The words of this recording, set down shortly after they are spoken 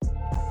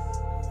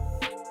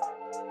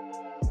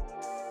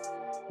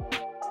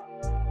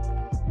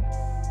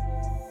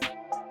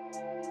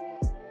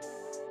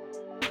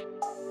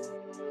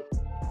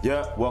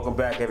Yeah, welcome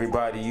back,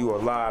 everybody. You are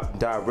live and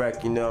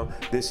direct, you know.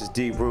 This is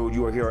D Rude.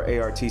 You are here at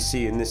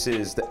ARTC, and this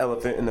is the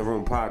Elephant in the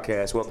Room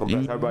podcast. Welcome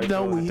back. Everybody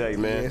feeling today,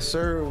 man? Yes,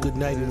 sir. Good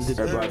night and good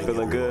Everybody day.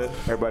 feeling good?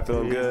 Everybody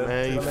feeling good?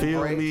 Man, you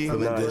feel me?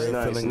 Feeling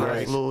nice, Feeling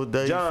nice little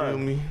day, John, you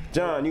feel me?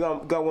 John, you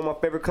got one of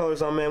my favorite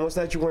colors on, man. What's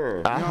that you wearing?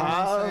 You know what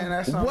I'm saying?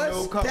 That's something What's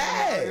new coming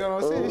that? out, you know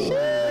what I'm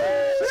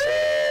saying?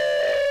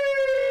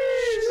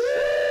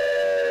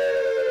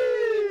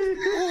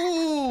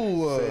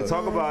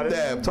 Talk about it.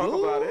 That Talk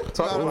blue? about it.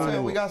 Talk You know what I'm about saying?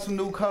 it. We got some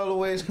new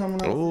colorways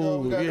coming out. Oh,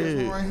 we got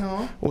this yeah. one right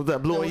here. What's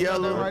that, blue and Yeah,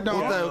 we got yellow? that right there.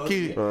 What's that,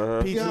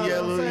 kid? Peachy You know what I'm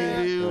yellow,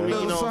 saying? you know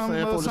Little what I'm something,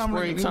 saying? For the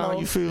springtime,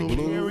 you feel me?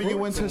 Carry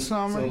you into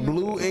summer.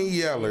 Blue and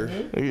yeller.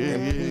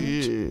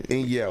 Yeah.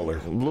 And yeller.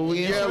 Blue and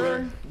Yes, yellow.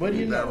 sir. What do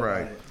you know?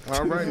 Right.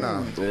 All right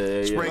now.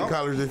 Yeah. Spring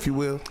colors, if you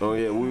will. Oh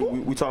yeah,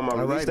 we talking about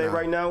All release right day now.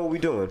 right now. What we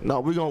doing? No,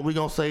 we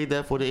gonna save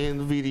that for the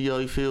end of the video,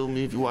 you feel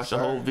me? If you watch the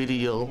whole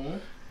video,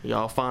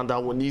 y'all find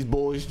out when these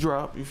boys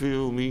drop, you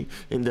feel me?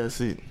 And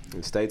that's it.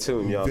 Stay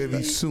tuned, y'all.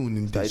 Very soon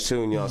in Stay this.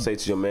 tuned, y'all. Stay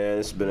tuned, man.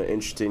 It's been an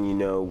interesting,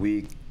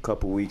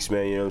 couple weeks,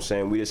 man. You know what I'm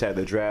saying? We just had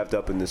the draft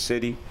up in the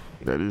city.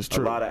 That is A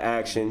true. lot of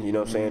action, you know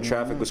what I'm saying?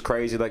 Traffic was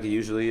crazy like it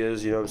usually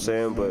is, you know what I'm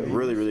saying? But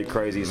really, really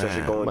crazy,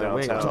 especially going Man,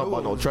 we ain't gonna talk downtown.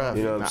 about no traffic.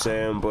 You know what Nah. I'm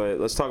saying? But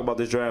let's talk about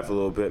this draft a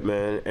little bit,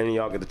 man. Any of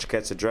y'all get to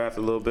catch the draft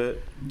a little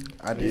bit?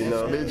 I did. You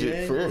know?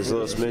 Midget, for real. Just a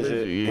little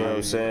smidget, you know what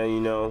I'm saying?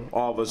 You know,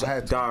 all of us I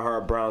had to.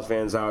 diehard Browns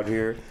fans out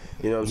here.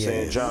 You know what I'm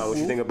saying? Yes. John, what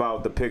you think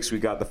about the picks we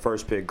got? The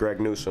first pick, Greg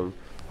Newsome.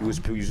 Was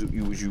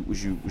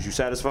you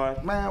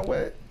satisfied? Man,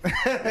 what?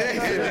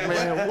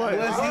 Man, what?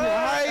 Was you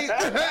right?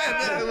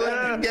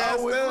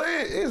 Oh,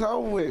 it's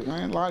over with,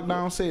 man.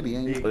 Lockdown city.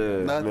 Ain't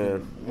nothing.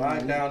 Man.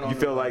 Lying down on You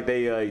feel like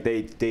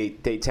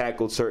they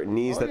tackled certain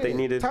needs that they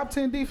needed? Top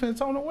 10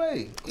 defense on the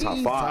way. Top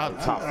Easy.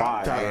 five. Top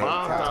five.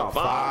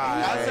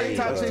 I say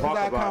top 10 Let's you talk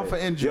gotta about count it. for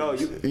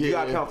injuries. Yo, you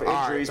gotta count for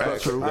injuries, All right, but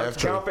that's true, that's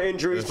true. count for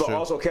injuries, That's but true.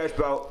 also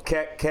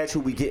catch who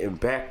we getting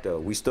back though.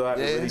 We still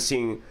haven't really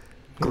seen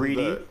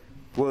Greedy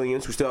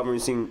Williams. We still haven't really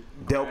seen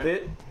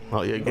Delpit.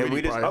 Oh yeah, And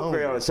we just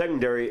upgraded on the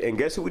secondary, and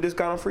guess who we just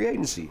got on free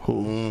agency?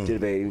 Who?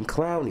 Jadavian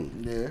Clowney,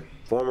 Yeah.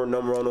 former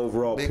number 1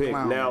 overall Big pick.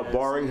 Clowney. Now,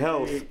 barring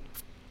health,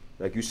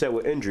 like you said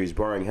with injuries,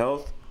 barring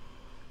health,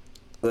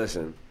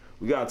 listen,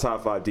 we got a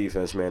top 5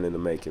 defense, man, in the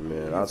making,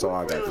 man. That's all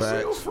I got to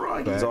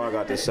say. That's all I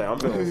got to say. I'm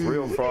feeling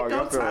real froggy.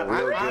 I'm feeling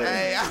real good.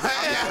 Hey,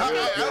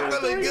 I'm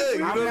feeling good.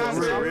 You It's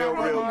feeling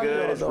real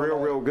good. It's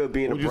real good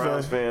being a What'd you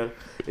Browns say? fan.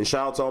 And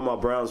shout out to all my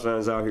Browns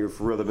fans out here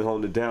for real. They've been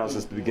holding it down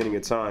since the beginning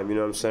of time. You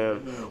know what I'm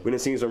saying? We done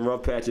seen some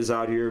rough patches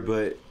out here,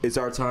 but it's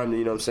our time. You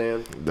know what I'm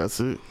saying? That's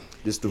it.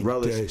 Just to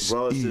relish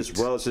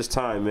Eat. this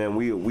time, man.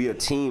 We a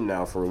team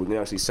now for real. We can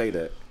actually say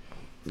that.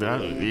 Yeah,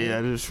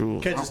 that is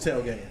true. Catch his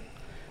tailgate.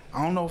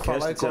 I don't know if I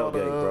Catch the like all tailgate,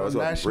 bro. It's the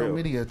gonna be national real.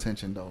 media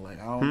attention though.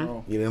 Like I don't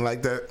know. You didn't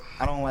like that?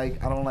 I don't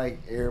like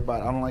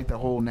everybody. I don't like the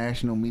whole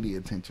national media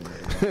attention.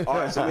 All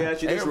right, so let me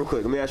ask you this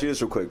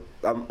real quick.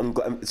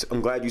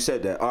 I'm glad you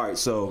said that. All right,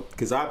 so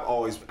because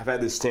I've had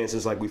this stance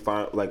since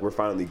we're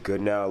finally good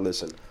now.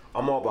 Listen,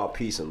 I'm all about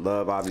peace and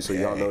love. Obviously,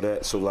 y'all know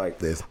that. So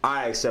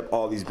I accept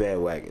all these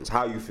bandwagons.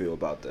 How you feel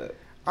about that?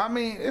 I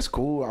mean, it's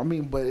cool. I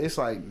mean, but it's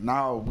like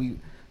now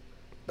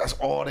that's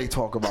all they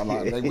talk about.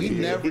 Like we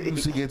never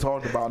used to get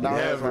talked about. Now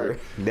it's like,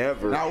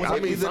 Never. now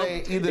it's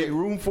like either they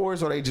room for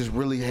us or they just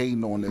really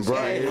hating on this.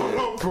 Right.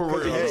 For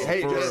real.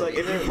 Hey, just like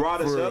if you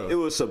brought us up, it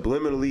was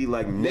subliminally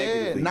Yeah,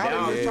 negatively.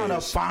 now they're just trying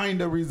to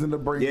find a reason to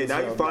bring. Yeah, this now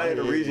you up. finding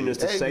a reason just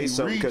to They say be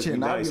something because we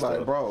reaching. I be nice. like,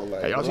 though. bro,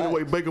 like, Hey, y'all see the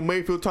way Baker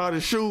Mayfield tied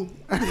his shoe?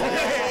 For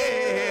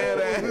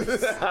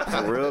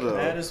real though.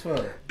 That is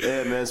fun.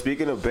 Yeah, man.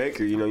 Speaking of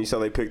Baker, you saw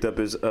they picked up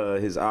his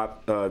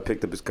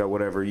cut,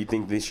 whatever. You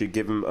think they should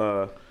give him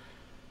a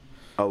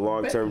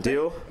long-term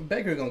deal?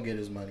 Baker gonna get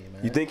his money,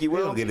 man. You think he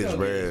will? Gonna get his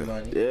bread.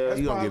 money. Yeah. That's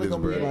You gonna probably get his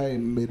gonna be bread. like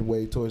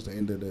midway towards the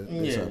end of this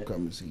Yeah.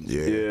 upcoming season.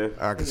 Yeah. Yeah.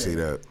 I can see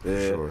that. For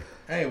Yeah. sure.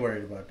 I ain't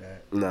worried about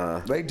that. Nah.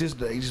 They just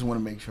want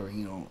to make sure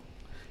he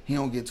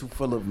don't get too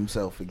full of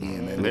himself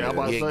again. And Yeah, I'm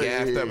about to Get say,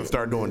 gassed up and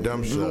start doing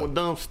dumb doing stuff.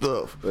 dumb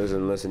stuff.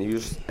 Listen. He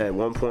was at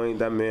one point.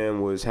 That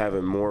man was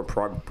having more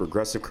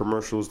progressive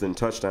commercials than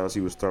touchdowns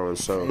he was throwing.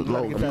 So I'm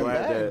Gotta get glad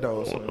that bag, that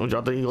though. So. What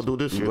y'all think he gonna do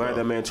this I'm year? glad though?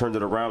 that man turned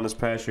it around this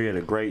past year. He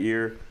had a great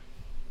year.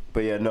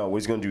 But yeah, no, what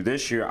he's gonna do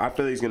this year, I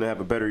feel he's gonna have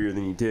a better year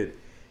than he did.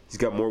 He's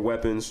got more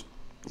weapons.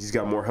 He's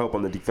got more help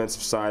on the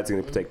defensive side. He's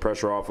gonna take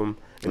pressure off him,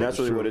 and that's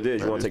really what it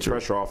is. You want to take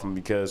pressure off him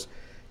because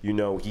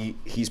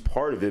he's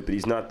part of it, but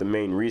he's not the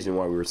main reason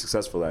why we were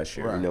successful last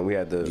year. Right. We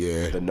had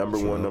the number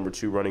one, number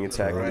 2 running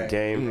attack in the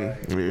game, Yeah.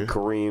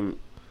 Kareem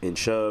and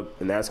Chubb,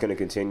 and that's gonna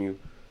continue.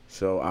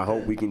 So I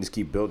hope we can just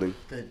keep building.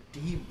 The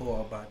deep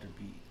ball about to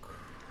be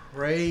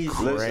crazy.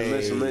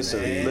 Listen.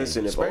 If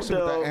Especially with that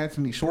Odell,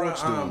 Anthony Bro,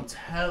 Schwartz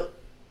dude.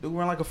 Dude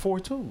ran like a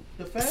 4.2.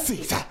 the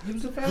fastest. He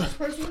was the fastest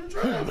person in the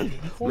draft.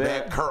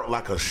 That curl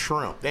like a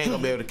shrimp. They ain't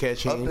gonna be able to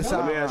catch him. the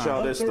let me ask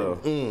y'all this though.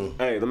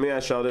 Hey, let me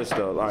ask y'all this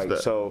though. Like,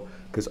 so,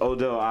 because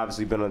Odell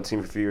obviously been on the team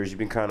for a few years, you've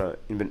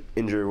been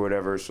injured or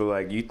whatever. So,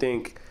 like, you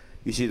think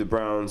you see the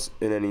Browns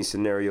in any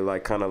scenario,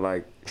 like, kind of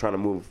like trying to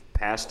move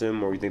past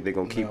him, or you think they're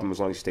gonna keep him as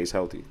long as he stays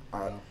healthy?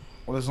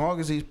 Well, as long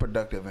as he's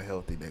productive and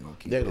healthy, they're gonna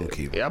keep They're him. gonna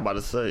keep Yeah, him. I'm about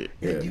to say.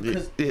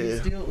 Because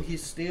Yeah.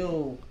 he's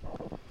still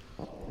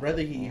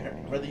whether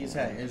he's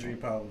had injury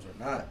problems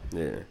or not,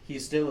 Yeah.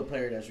 he's still a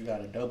player that you got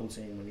to double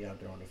team when he's out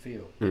there on the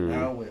field. Mhm.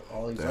 Now with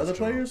all these That's other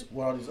true. players,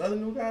 with all these other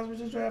new guys we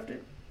just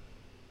drafted,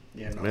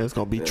 yeah, no. Man, it's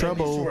gonna be Yeah.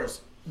 trouble.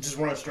 Shorts, just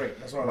run straight.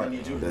 That's all I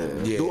need you to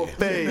do. Yeah. Do a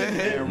fade.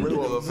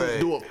 Do a fade.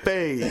 Do a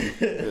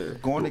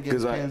fade. Going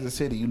against 'Cause Kansas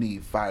City, you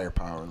need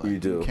firepower. Like, You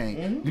do. You can't,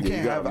 Mhm. you Yeah, can't you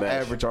gotta have an match.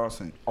 average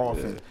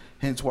offense.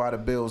 Hence why the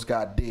Bills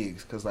got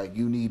Diggs, because like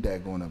you need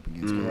that going up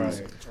against Kansas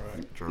City.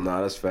 Right.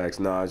 No, that's facts.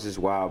 No, it's just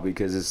wild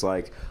because it's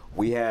like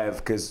we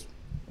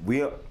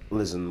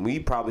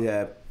probably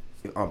have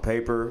on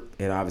paper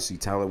and obviously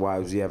talent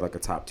wise, we have like a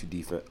top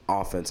 2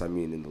 offense. I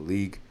mean, in the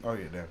league Oh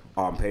yeah, definitely.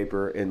 on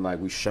paper, and like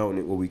we've shown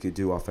it what we could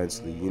do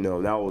offensively. You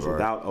know, that was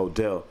without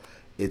Odell.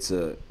 It's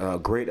a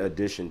great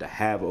addition to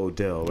have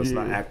Odell. Let's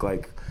not act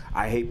like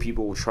I hate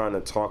people trying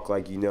to talk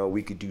like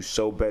we could do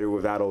so better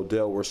without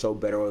Odell. We're so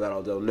better without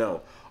Odell.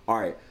 No, all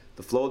right.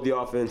 The flow of the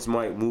offense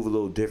might move a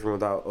little different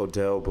without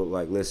Odell, but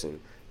like, listen,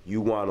 you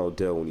want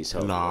Odell when he's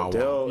healthy. Nah, Yeah,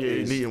 Odell you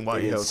is need him while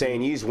he's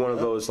insane. He's one of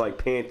those like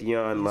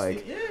pantheon,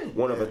 like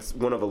one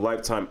of a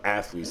lifetime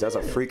athletes. That's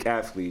a freak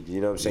athlete.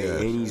 You know what I'm saying?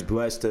 Yeah. And he's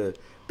blessed to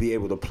be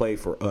able to play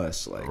for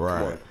us. Like, come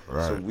Right, on.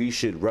 right. So we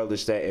should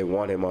relish that and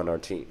want him on our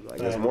team. Like,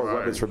 there's more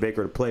weapons for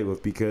Baker to play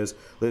with because,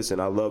 listen,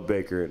 I love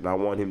Baker and I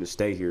want him to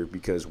stay here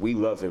because we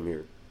love him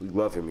here. We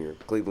love him here.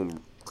 Cleveland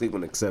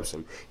accepts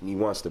him and he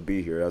wants to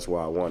be here. That's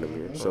why I want him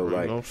here. So You know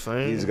like, what I'm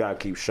saying? he's got to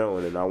keep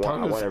showing, and I want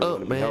Turn us everyone up,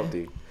 to be man.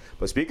 healthy.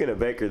 But speaking of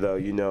Baker, though,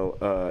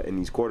 in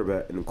these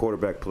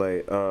quarterback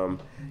play,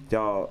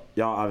 y'all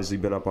obviously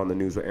been up on the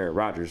news with Aaron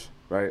Rodgers,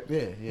 right?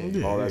 Yeah.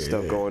 All that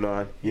stuff going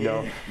on. You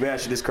know, let me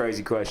ask you this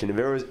crazy question: if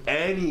there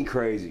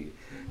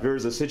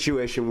was a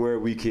situation where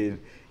we could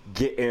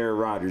get Aaron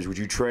Rodgers, would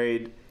you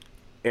trade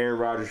Aaron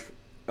Rodgers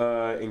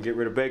and get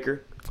rid of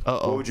Baker?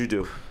 What would you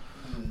do?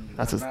 I'm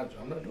not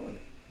doing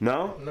it.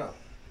 No. No.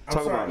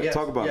 Talk about it. Yes,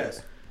 Talk about yes.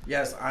 it.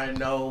 Yes, I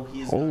know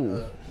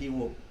he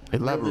will.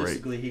 Elaborate.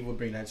 Realistically, he will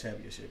bring that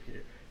championship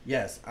here.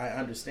 Yes, I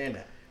understand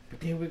that. But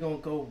then we're gonna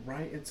go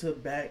right into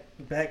back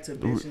to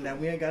bitching that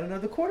we ain't got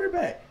another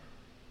quarterback.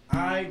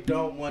 I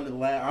don't want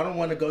to I don't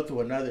want to go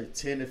through another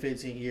 10 to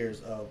 15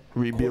 years of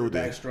Rebuilding.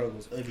 quarterback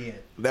struggles again.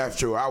 That's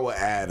true. I would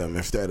add him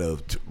instead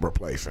of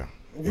replacing.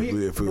 If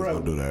we was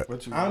gonna do that.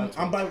 But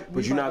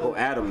you're not gonna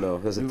add him though.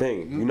 That's the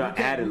thing. You're not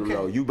adding him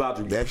though. You about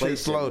to That shit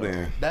replace slow him, though.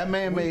 then. That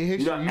man made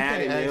history. You're not You can't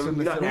adding ask him. him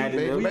to You're not sit on adding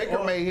the him. bench.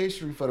 Baker made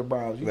history for the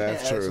Browns. You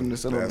That's can't ask true. him to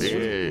sit on the That's bench.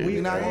 true.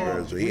 We not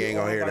all- here. He ain't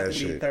gonna hear about that to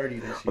be shit. 30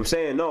 this year. I'm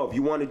saying no. If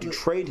you wanted to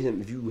trade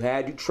him, if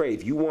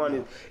you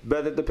wanted,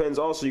 but that depends.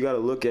 Also, you got to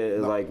look at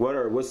it like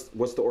what's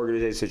the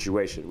organization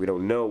situation. We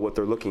don't know what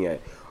they're looking at.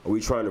 Are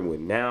we trying to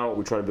win now? Are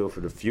we trying to build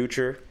for the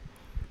future?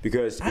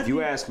 Because if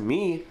you ask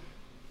me,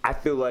 I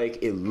feel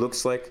like it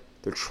looks like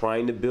they're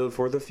trying to build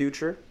for the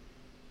future.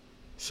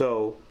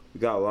 So we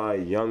got a lot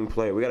of young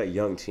players. We got a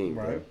young team.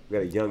 Right. Right? We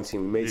got a young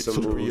team. We made some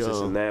Super moves, this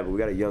young. and that, but we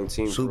got a young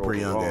team. for Super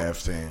young overall.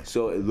 ass team.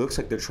 So it looks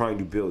like they're trying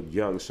to build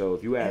young. So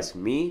if you ask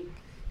me,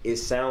 it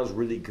sounds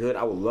really good.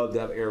 I would love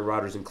to have Aaron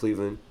Rodgers in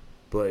Cleveland,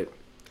 but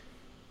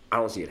I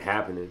don't see it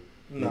happening.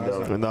 No, you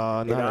it's know? not.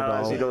 Nah, And not I at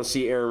honestly all. don't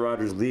see Aaron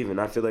Rodgers leaving.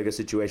 I feel like a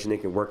situation they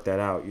can work that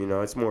out. You know,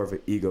 it's more of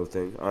an ego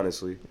thing,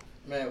 honestly.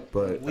 Man,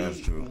 But- we That's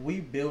true.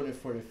 we building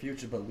for the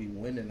future, but we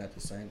winning at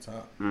the same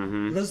time.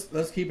 Mm-hmm.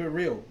 Let's keep it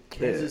real.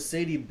 Kansas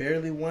City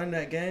barely won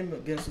that game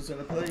against us in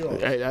the playoffs.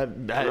 Hey,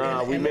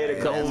 Nah, we made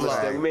a couple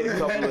mistakes. We made a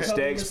couple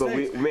mistakes, but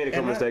we made a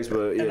couple mistakes,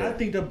 but And I yeah,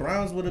 think the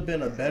Browns would have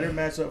been a better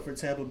matchup for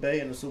Tampa Bay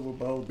in the Super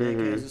Bowl than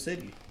Mm-hmm. Kansas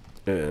City.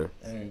 yeah,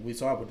 And we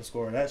saw what the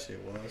score of that shit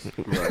was.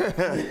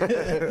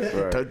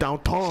 You right,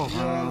 Downtown. know what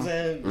I'm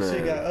saying?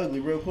 Shit got ugly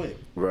real quick.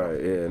 right,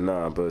 yeah,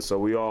 nah. But so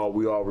we all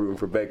rooting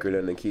for Baker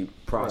then to keep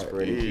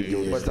prospering and keep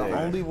doing his But the thing.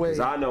 only way, 'Cause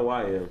I know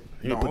I am.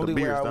 the put the only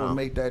way beers I down. would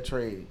make that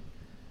trade,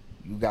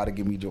 you got to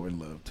give me Jordan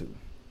Love too.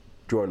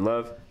 Jordan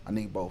Love, I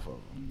need both of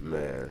them.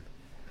 man.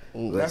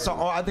 That's the,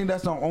 I think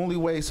that's the only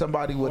way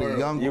somebody with a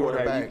young You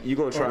quarterback.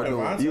 gonna try Or to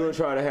Devontae.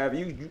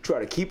 you try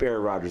to keep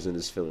Aaron Rodgers in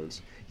his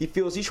feelings. He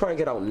feels he's trying to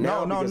get out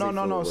now. No. because they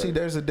feel See, away.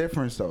 there's a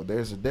difference though.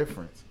 There's a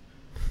difference.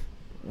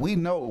 We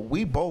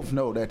both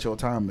know that your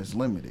time is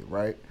limited,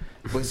 right?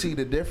 But see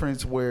the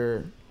difference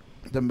where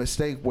the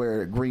mistake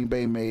where Green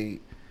Bay made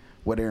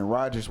with Aaron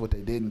Rodgers, what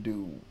they didn't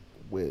do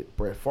with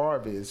Brett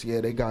Favre is,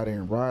 they got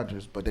Aaron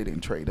Rodgers, but they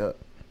didn't trade up.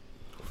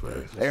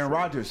 Aaron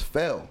Rodgers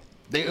fell.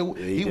 He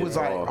did was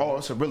like, fall. oh,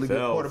 it's a really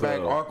good quarterback.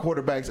 Fell. Our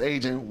quarterback's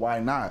agent.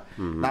 Why not?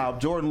 Now, if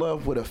Jordan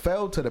Love would have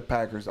fell to the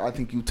Packers, I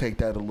think you take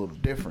that a little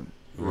different.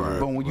 Right,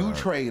 But when you right.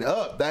 trade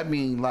up, that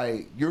means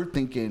like you're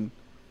thinking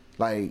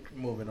like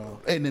Moving on.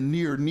 in the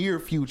near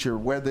future,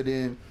 rather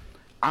than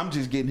I'm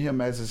just getting him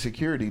as a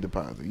security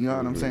deposit. You know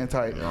what I'm saying?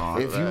 Type. Yeah,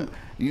 If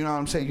you know what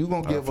I'm saying, you're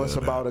gonna give us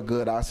feel about a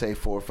good, I say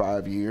 4 or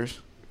 5 years,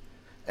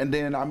 and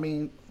then I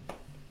mean,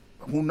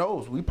 who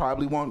knows? We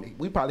probably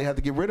have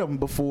to get rid of him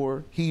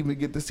before he even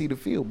get to see the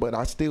field. But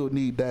I still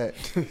need that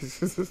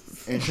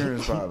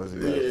insurance policy.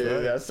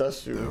 Yeah,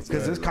 that's true.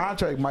 Because this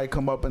contract might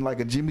come up in like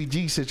a Jimmy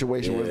G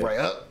situation where it's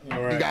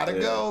like, you gotta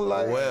go.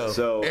 Like,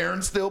 so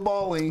Aaron's still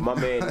balling. my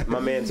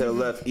man to the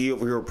left, he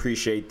over here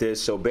appreciate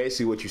this. So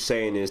basically, what you're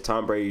saying is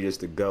Tom Brady just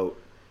the GOAT,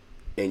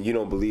 and you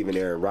don't believe in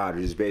Aaron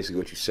Rodgers. Is basically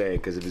what you're saying.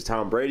 Because if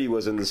Tom Brady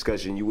was in the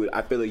discussion,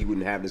 I feel like you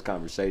wouldn't have this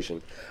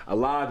conversation. A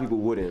lot of people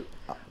wouldn't.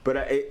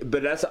 But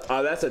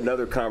that's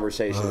another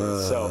conversation in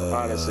itself,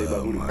 honestly,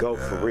 about who to GOAT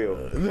for real.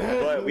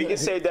 But we can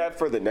save that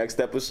for the next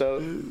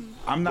episode.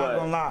 I'm not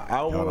gonna lie.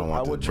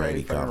 I would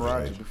Brady trade for Aaron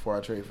conversation. Rodgers before I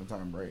trade for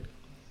Tom Brady.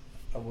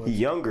 He's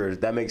younger.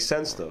 That makes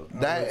sense though.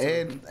 That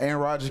and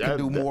Aaron Rodgers can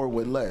do more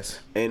with less.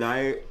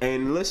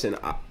 And listen,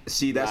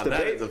 see that's Now, that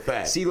debate. is a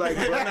fact. See, like,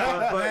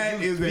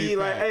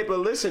 but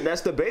listen,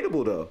 that's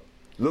debatable though.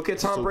 Look at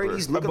Tom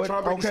Brady's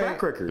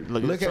track record.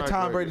 Look at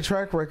Tom Brady's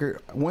track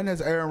record. When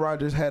has Aaron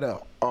Rodgers had a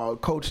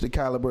coach the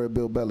caliber of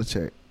Bill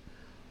Belichick?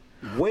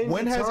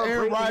 When has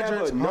Aaron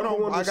Rodgers?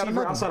 I got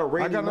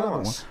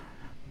another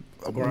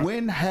one.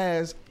 When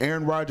has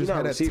Aaron Rodgers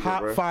had a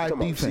top 5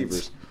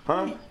 defense?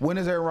 Huh? When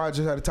has Aaron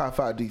Rodgers had a top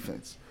 5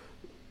 defense?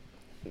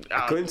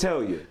 I couldn't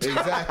tell you.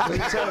 Exactly.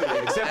 Couldn't tell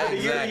you. Except for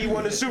the year he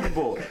won the Super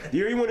Bowl. The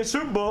year he won the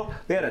Super Bowl,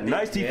 they had a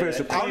nice defense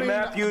with Clay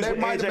Matthews They and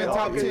might have been AJ top 10. I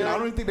Hawkins.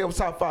 don't even think they was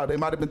top 5. They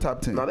might have been top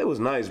 10. No, they was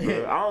nice,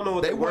 bro. I don't know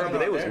what they were, but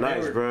they was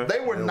nice, bro. They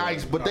were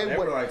nice, but they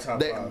were were like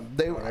top 5.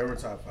 They were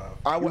top 5.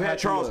 I You would had have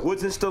Charles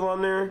Woodson still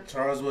on there.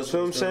 Charles Woodson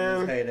So was still in I'm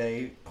his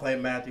heyday. Clay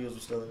Matthews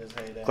was still in his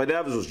heyday. Clay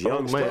Davis was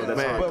young still.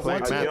 That's how Clay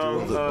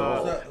Matthews was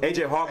young.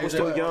 AJ Hawk was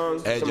still young.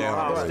 AJ From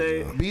Ohio Hawk.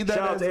 State. Be that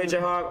Shout out to as AJ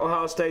Hawk,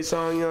 Ohio State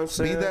son. You know what I'm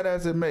saying? Be that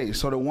as it may.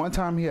 So the one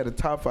time he had a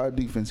top 5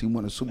 defense, he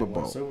won a Super Won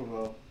Bowl. Super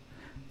Bowl.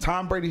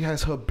 Tom Brady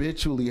has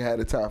habitually had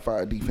a top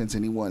 5 defense,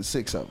 and he won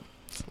 6 of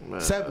them.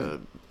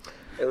 7.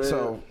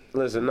 So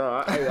listen,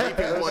 no,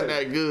 Defense wasn't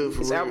that good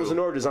for it's real. apples and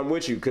oranges. I'm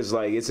with you because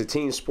like it's a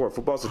team sport.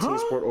 Football's a team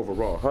sport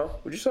overall, huh?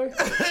 What'd you say?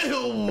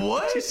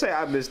 What'd you say?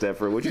 I missed that.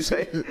 What'd you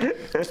say?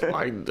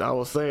 Like I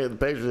was saying, the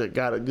Patriots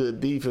got a good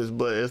defense,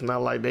 but it's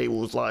not like they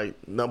was like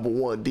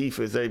 #1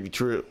 defense every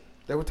trip.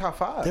 they were top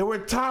 5. They were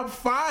top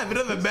 5. It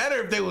doesn't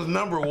matter if they was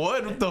number 1.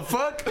 What the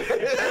fuck?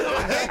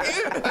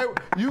 Hey,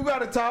 you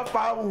got a top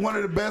 5 with one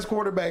of the best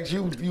quarterbacks.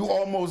 You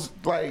almost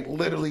like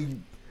literally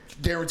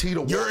guaranteed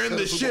to. You're in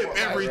the ship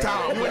every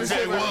time. What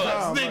they was,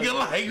 nigga.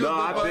 Like, No,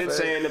 what the I've been fuck?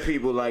 saying to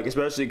people like,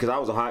 especially because I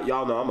was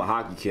y'all know I'm a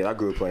hockey kid. I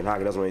grew up playing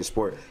hockey. That's my main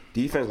sport.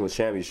 Defense wins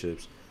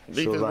championships.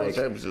 Defense so won like,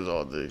 championships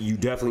all day. you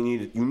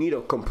definitely need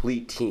a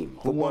complete team.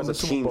 Who won Football's the a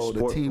Super team Bowl? The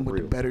sport team for with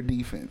the real. better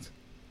defense.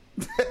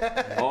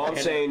 All I'm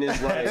saying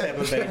is like,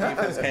 Tampa Bay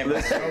defense came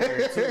out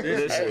nowhere too.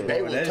 listen,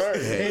 They were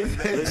turning.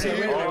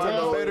 listen, all I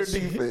know Better is,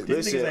 defense.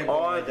 listen,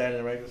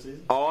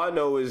 all I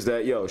know is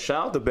that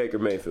shout out to Baker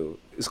Mayfield.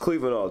 It's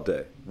Cleveland all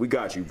day. We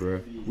got you,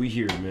 bro. We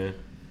here, man.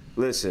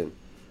 Listen,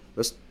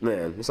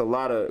 there's a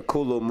lot of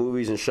cool little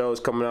movies and shows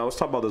coming out. Let's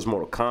talk about this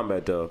Mortal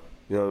Kombat though.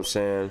 You know what I'm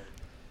saying?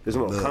 This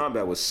Mortal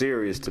Kombat was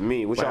serious to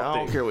me. What Like, y'all I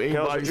don't think? care what Kels,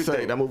 anybody you say.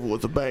 think? That movie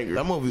was a banger.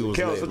 That movie was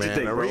Kels, lit, what you man.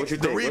 think, bro? What you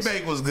The think?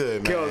 remake was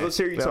good, man. Kels, let's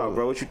hear you talk,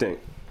 bro. What you think?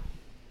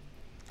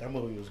 That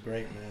movie was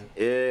great, man.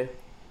 Yeah.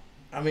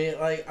 I mean,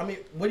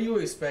 what do you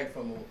expect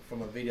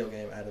from a video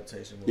game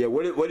adaptation movie? Yeah,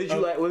 what did you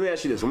like? Let me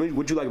ask you this. What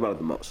did you like about it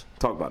the most?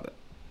 Talk about that.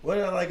 What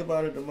did I like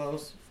about it the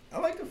most? I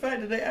like the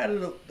fact that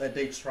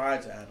they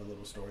tried to add a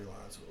little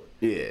storyline to it.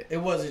 Yeah.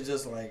 It wasn't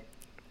just like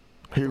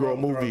Hero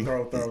movie.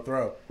 throw.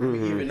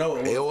 Even though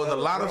It was a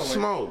lot of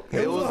smoke.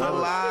 It was a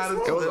lot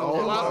of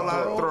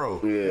throw.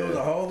 There was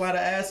Yeah. a whole lot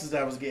of asses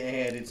that was getting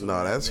handed to. No,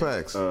 them, that's man.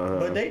 facts.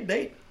 But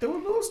they threw a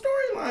little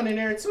storyline in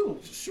there too.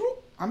 Sure.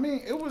 I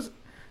mean, it was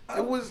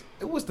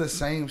the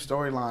same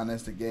storyline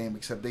as the game,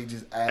 except they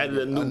just added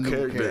Added a new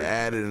character. They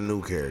added a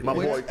new character. My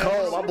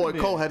boy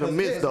Cole had a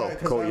miss though.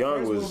 Cole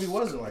Young was movie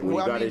wasn't like when he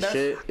Well, I got mean, his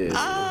shit. Yeah. the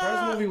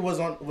first movie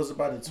was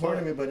about the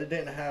tournament, but it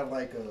didn't have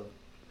like a.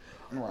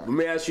 Right. Let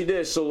me ask you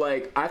this. So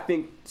like, I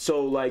think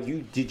so. Like,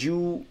 if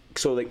you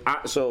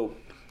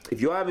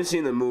haven't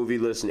seen the movie,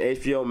 listen,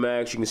 HBO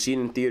Max, you can see it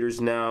in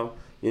theaters now.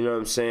 You know what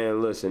I'm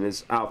saying? Listen,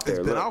 it's out there.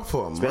 It's been out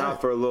for a It's been month.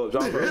 out for a little. It's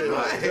been out for a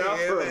month. It's been out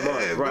for a month,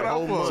 It's been right?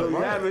 out for a So if you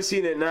month. haven't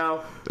seen it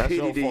now, That's pity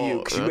your to you.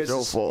 fault. 'Cause you That's your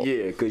missed, fault.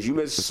 yeah, because you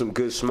missed some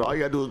good smoke. All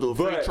you gotta do is do a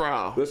free But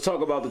trial. let's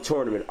talk about the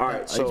tournament. All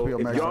right, so HBO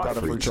if Max y'all, got a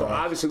free so trial.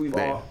 obviously we've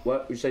all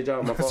what you say,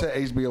 John? My I fault. said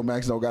HBO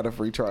Max don't got a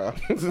free trial.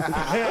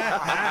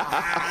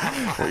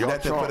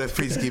 Nothing for the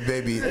Fisky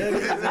baby.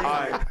 All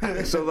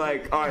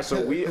right,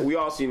 so we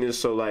all seen this.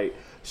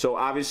 So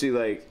obviously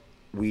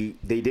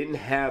they didn't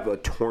have a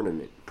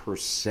tournament per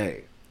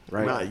se,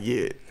 right? Not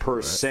yet.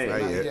 Per se,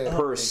 yet.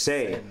 per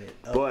se,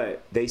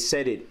 but they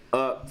set it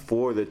up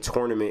for the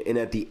tournament, and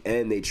at the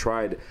end they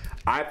tried.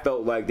 I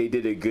felt like they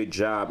did a good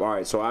job. All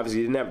right, so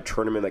obviously they didn't have a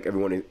tournament like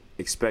everyone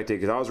expected,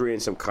 because I was reading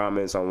some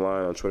comments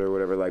online on Twitter or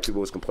whatever, like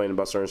people was complaining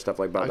about certain stuff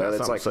like I that. got It's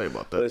something like, to say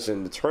about that.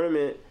 listen, the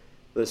tournament,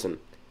 listen.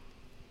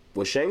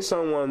 what Shang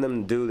Tsung wanted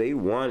them to do,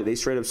 they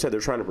straight up said they're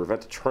trying to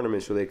prevent the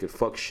tournament so they could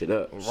fuck shit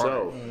up. Right.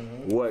 So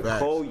what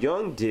Cole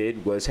Young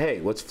did was, hey,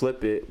 let's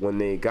flip it. When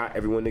they got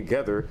everyone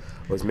together,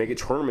 let's make it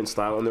tournament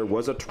style. And there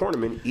was a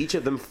tournament. Each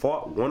of them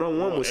fought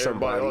one-on-one with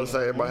somebody.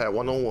 Everybody had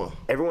one-on-one.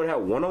 Everyone had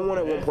one-on-one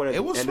at one point at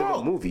the end of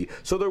the movie.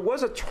 So there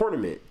was a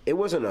tournament. It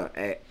wasn't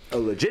a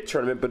legit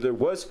tournament, but there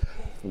was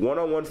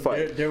one-on-one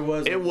fight. It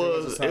was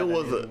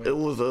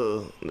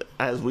a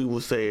as we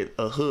would say it,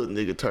 a hood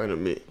nigga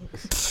tournament.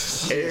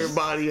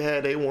 Everybody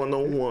had a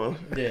one-on-one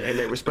in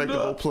their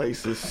respectable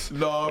places.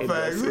 No,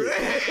 facts.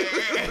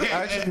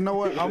 Actually, you know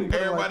what?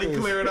 Everybody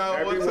cleared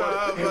out one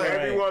time.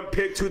 Everyone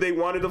picked who they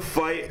wanted to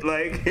fight.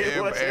 Like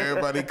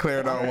Everybody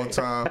cleared out one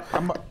time.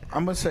 I'm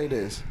gonna say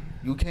this: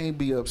 you can't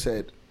be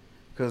upset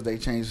because they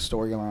changed the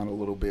storyline a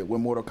little bit.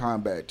 When Mortal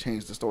Kombat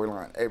changed the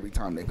storyline every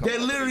time they come. They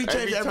literally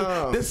changed every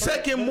time. The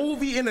second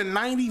movie in the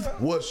 90s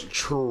was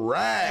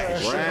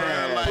trash.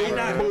 Trash.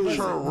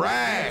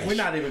 We're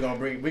not even gonna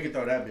bring. We can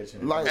throw that bitch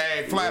in. Like,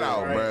 hey, flat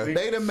out, bro.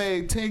 They done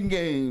made 10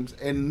 games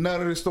and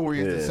none of the story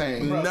is the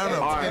same. Bro, None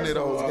of 10 of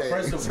those games.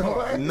 First of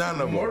all, none of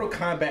them. Mortal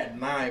Kombat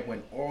 9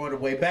 went all the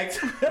way back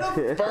to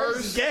the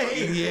first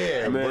game.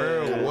 Yeah, man,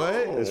 bro.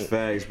 What? It's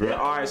facts, bro.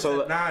 All right, so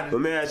let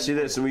me ask you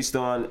this, and we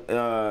still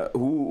on.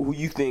 Who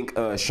you think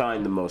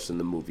shined the most in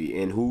the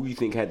movie, and who you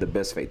think had the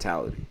best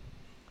fatality?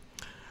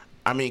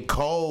 I mean,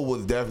 Cole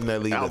was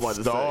definitely the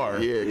star.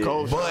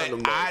 Cole. But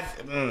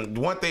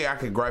one thing I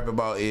could gripe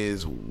about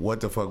is what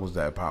the fuck was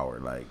that power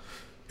like?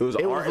 It was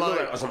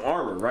like some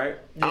armor, right?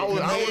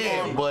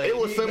 It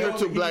was similar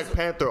to Black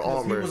Panther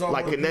armor,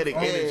 like kinetic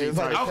energy.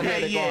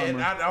 Okay,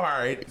 all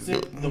right. See,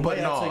 the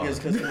way I took it is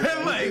because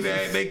like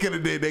they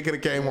could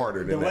have came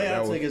harder. The way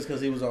I took it is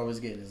because he was always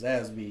getting his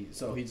ass beat,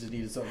 so he just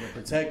needed something to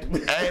protect him.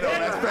 Hey, no,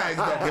 that's facts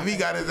though. Because he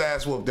got his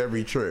ass whooped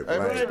every trip.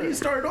 He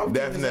started off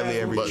definitely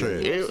every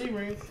trip.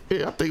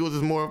 Yeah, I think it was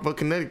just more of a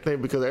kinetic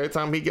thing because every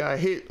time he got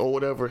hit or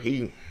whatever,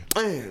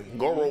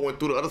 Goro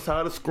went through the other side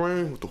of the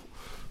screen.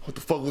 What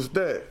the fuck was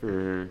that?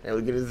 And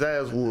was getting his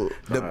ass whooped.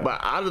 But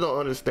I don't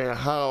understand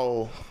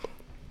how.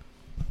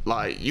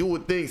 Like, you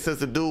would think since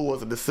the dude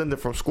was a descendant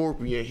from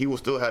Scorpion, he would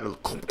still have to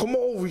come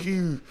over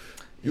here.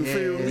 You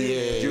feel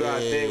me? You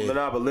gotta think,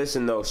 but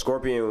listen though,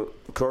 Scorpion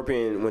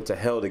went to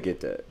hell to get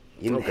that.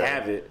 He didn't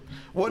have it.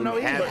 Well, no,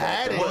 he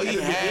had it. Well, he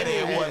had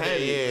it.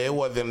 It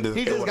wasn't.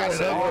 He just got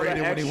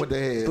separated when he went to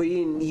head. But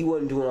he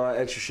wasn't doing all that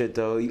extra shit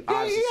though. He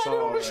had it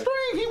on the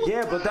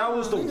string. But that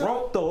was the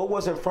rope though. It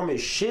wasn't from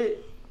his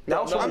shit.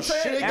 I'm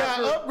saying he got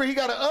an upgrade.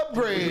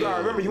 You gotta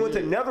remember, he went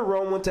to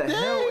Netherrealm, went to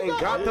hell, and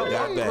got the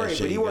upgrade.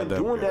 But he wasn't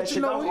doing that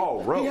shit. That was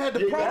all rope. He had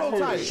the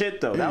prototype.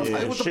 Shit though.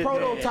 It was the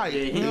prototype.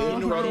 He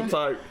knew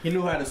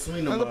how to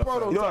swing the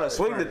prototype. You know how to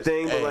swing the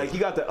thing, but like he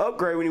got the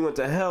upgrade when he went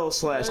to hell /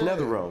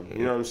 Netherrealm.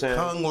 You know what I'm saying?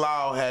 Kung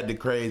Lao had the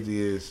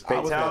craziest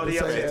fatality.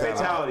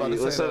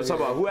 Let's talk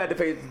about who had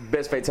the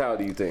best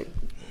fatality. You think?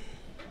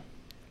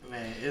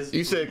 Man,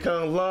 you said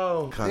Kung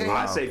Lao.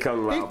 I say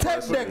Kung Lao. He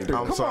tech decked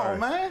her. Come on,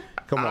 man.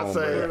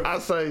 I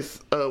say,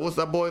 what's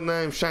that boy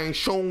name? Shang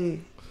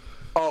Tsung.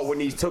 Oh, when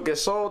he took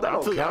his soul, that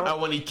don't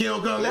count. When he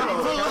killed Kung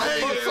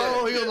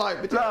Lao, he was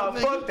like, nah,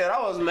 fuck that.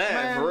 I was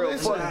mad, for real.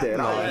 Fuck that.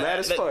 I was mad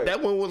as fuck.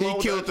 That one was he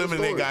killed him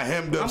and then got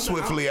hemmed up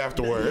swiftly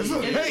afterwards.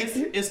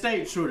 It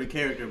stayed true to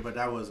character, but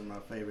that wasn't my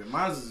favorite.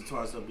 Mine is a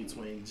toss up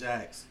between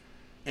Jax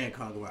and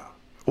Kung Lao.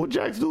 What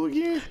Jax do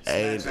again?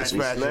 Hey,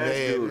 smash his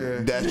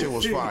head. That shit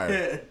was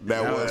fire.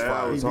 That was fire.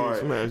 That was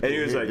hard. And he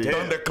was like, damn.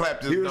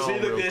 Thunderclapped his nose real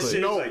quick. He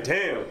was like,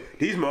 damn,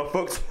 these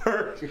motherfuckers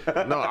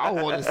work. No, I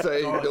want to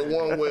say the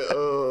one with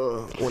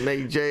when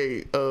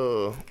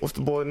what's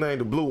the boy name?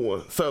 The blue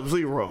one,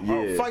 Sub-Zero.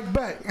 Yeah. Fight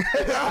back.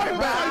 Fight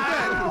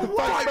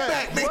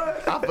back.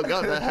 I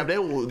forgot that they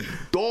was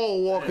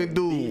dog walking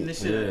dude.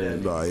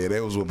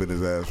 They was whooping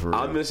his ass for real.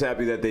 I'm just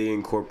happy that they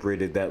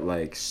incorporated that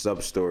like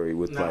sub story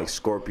with like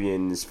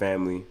Scorpion and his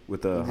family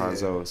with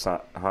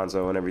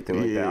Hanzo and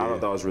everything like that. I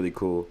thought that was really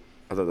cool.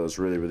 I thought that was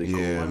really, really cool.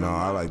 Yeah,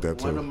 I like that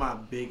too. One of my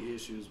big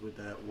issues with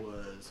that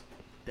was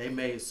they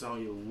made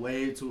Sonya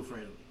way too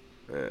friendly.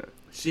 Yeah.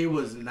 She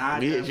was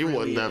not. Yeah, she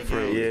wasn't that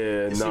friendly.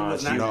 Yeah,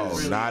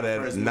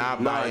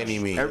 not by any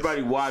means.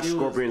 Everybody watched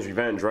Scorpion's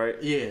Revenge,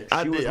 right?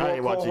 Yeah, she was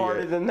more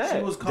cold-hearted than that.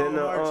 She was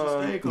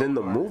cold-hearted than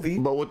the movie.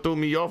 But what threw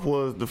me off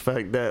was the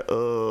fact that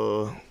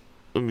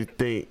let me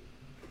think.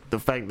 The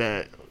fact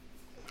that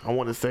I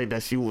want to say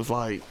that she was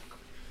like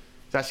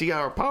that she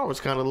got her powers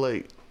kind of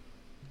late.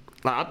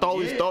 Like I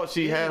always thought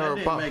she had her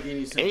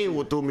powers. And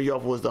what threw me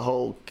off was the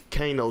whole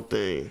Kano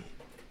thing.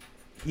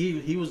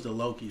 He was the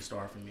low-key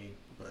star for me,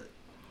 but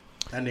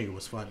that nigga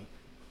was funny.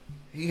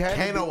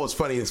 Kano was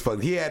funny as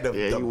fuck. He had the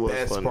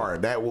best funny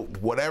part. That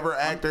whatever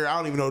actor, I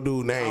don't even know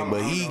dude's name,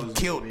 but he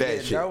killed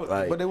that shit.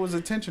 But it was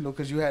intentional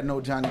because you had no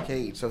Johnny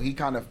Cage, so he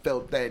kind of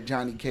felt that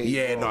Johnny Cage.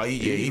 Yeah, role.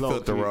 He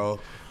felt the role.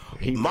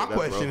 My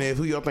question is,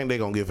 who y'all think they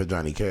gonna give for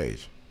Johnny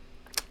Cage?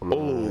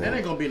 Oh, that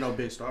ain't gonna be no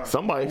big star.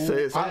 Somebody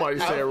said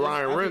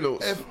Ryan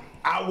Reynolds.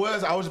 I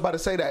was about to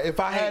say that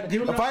if I had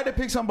to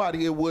pick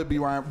somebody, it would be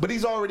Ryan. But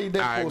he's already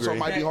Deadpool, so it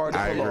might be hard to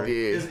pull off.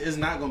 It's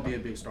not gonna be a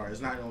big star.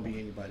 It's not gonna be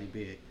anybody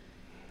big.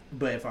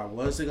 But if I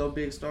was to go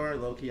big star,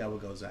 low key, I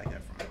would go Zac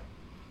Efron.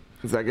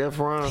 Zac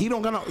Efron.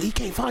 He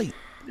can't fight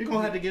You're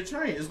gonna have to get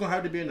trained. It's gonna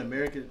have to be an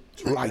American.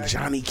 trained like actor.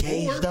 Johnny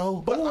Cage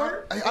though. But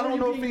I don't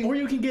know if he. Or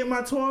you can get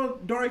my tall,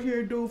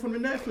 dark-haired dude from the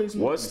Netflix.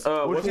 What's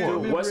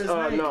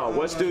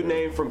What's dude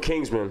name from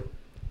Kingsman?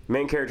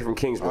 Main character from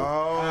Kingsman.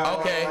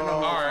 Okay,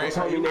 all right. I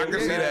can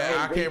see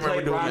that. I can't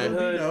remember doing Robin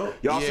that. Hood.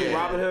 Y'all see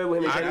Robin Hood with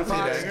him and I Kenny can see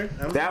Fox?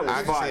 that. That was I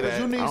can see fire. that.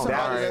 You need Oh,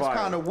 somebody alright. that's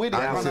kind of witty, I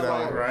can kind see of that.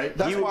 like. Right.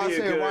 That's He would why I be a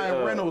said good,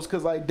 Ryan Reynolds,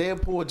 because like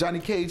Deadpool, Johnny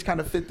Cage kind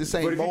of fit the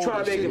same But if you mold. try to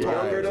and make him shit.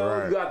 younger though,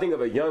 Right. you gotta think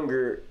of a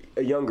younger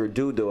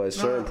dude though at a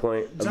certain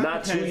point. Johnny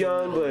Not too Cage-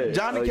 young, but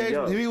Johnny Cage,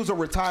 young. he was a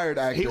retired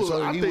actor, He was-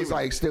 so I he think- was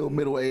like still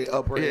middle age,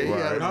 upper age.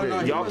 Yeah,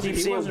 No, Y'all keep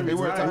seeing.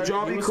 Would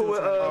y'all be cool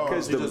with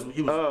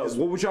because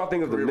what would y'all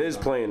think of the Miz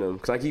playing him?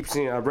 Because I keep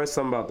seeing. I read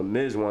something about the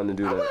Miz wanting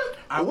to do that.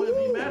 I wouldn't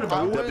be mad I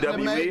about would, it.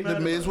 WWE? the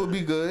Miz would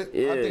be good.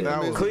 Yeah, I think the Miz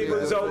would be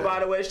Cleveland good. Zone, by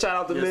the way. Shout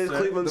out to Yes, Miz, sir.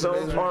 Cleveland The Zone,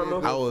 Miz would be Harlem,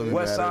 good. I wouldn't be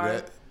West mad at Side.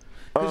 that.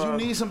 Because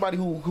you need somebody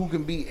who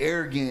can be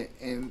arrogant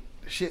and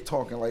shit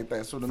talking like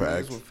that, so the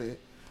Facts. Miz would fit.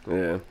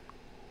 Yeah.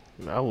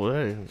 I would.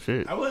 Hey,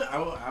 shit. I would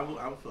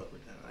fuck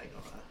with that. I ain't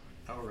gonna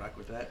lie. I would rock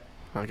with that.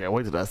 I can't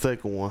wait till that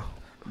second one.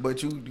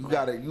 But you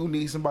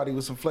need somebody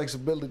with some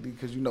flexibility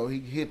because you know he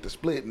hit the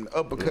split and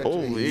uppercut.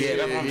 Oh, you. Yeah,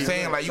 that's what I'm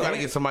saying. Like you gotta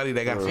get somebody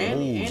that got some And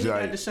moves. he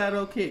got Like the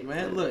shadow kick,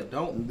 man. Look,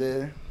 don't.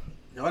 Yeah.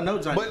 I know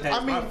Johnny But Cage's I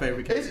mean, my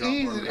favorite. it's character.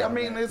 easy. I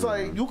mean, it's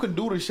like you can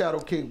do the shadow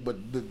kick, but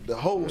the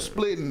whole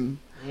splitting,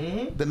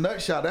 the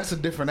nut shot, that's a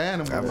different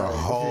animal. that's a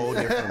whole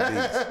different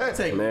beast.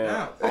 Take it Man,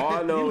 out. all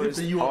I know is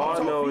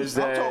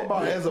I'm talking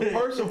about as a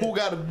person who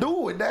got to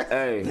do it. That's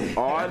Hey,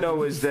 all I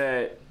know is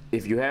that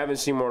if you haven't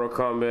seen Mortal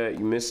Kombat,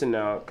 you're missing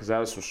out because that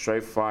was some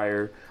straight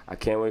fire. I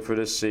can't wait for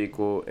the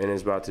sequel, and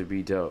it's about to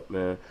be dope,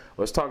 man.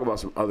 Let's talk about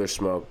some other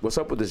smoke. What's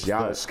up with this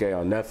Yasuke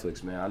on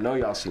Netflix, man? I know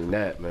y'all seen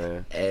that,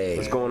 man. Hey.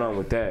 What's going on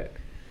with that?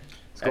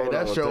 What's going that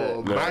on with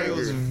show, man? I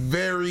was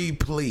very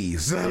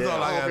pleased. That's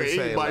all I gotta say.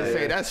 Anybody Like,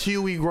 say that's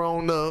Huey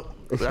grown up.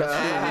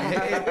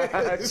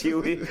 That's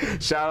Huey.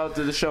 Shout out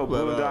to the show,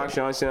 Boondocks.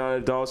 Y'all seen on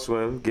Adult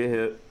Swim. Get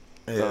hip.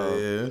 yeah.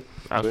 That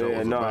But show yeah,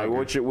 was a no,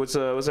 banger. what's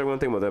everyone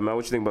think about that, man?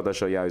 What you think about that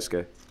show,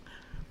 Yasuke?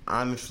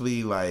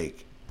 Honestly,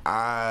 like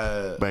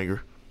I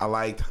banger.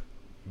 liked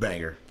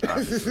banger.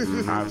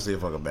 Obviously a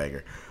fucking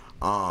banger.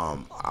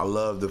 I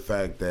love the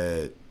fact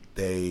that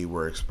they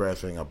were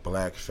expressing a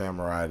black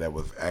samurai that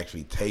was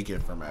actually taken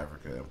from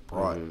Africa and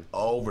brought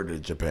over to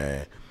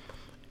Japan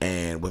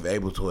and was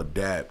able to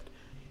adapt,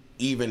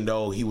 even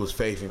though he was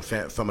facing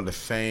some of the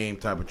same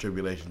type of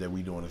tribulations that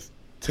we doing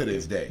to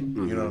this day. You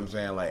know what I'm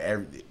saying? Like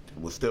it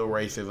was still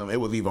racism. It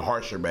was even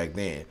harsher back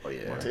then. Oh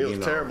yeah, it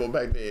was terrible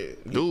back then.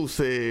 Dude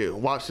said,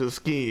 "Watch your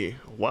skin.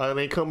 Why it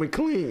ain't coming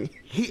clean?"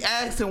 He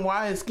asked him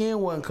why his skin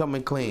wasn't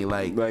coming clean.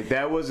 Like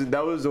That was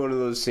one of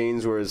those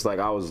scenes where it's like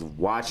I was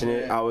watching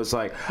it. I was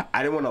like,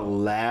 I didn't want to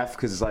laugh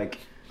because it's like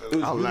it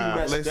was really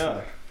messed Listen.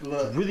 up.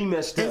 Really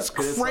messed up. it's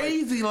 'cause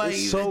crazy, like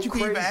it's so that you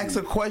can even crazy. ask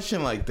a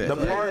question like that.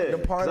 The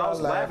part 'cause I I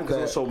was laughed laughing because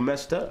it was at. so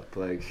messed up.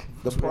 Like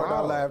The part I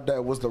laughed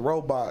at was the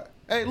robot.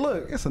 Hey,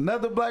 look, it's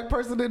another black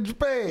person in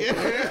Japan.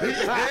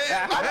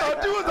 I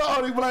thought you was the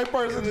only black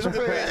person in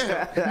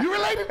Japan. You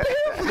related to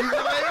him? You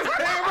related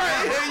to him,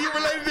 right? Yeah, you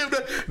related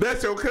to him.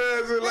 That's your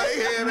cousin, like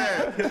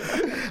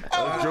that.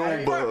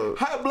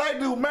 How black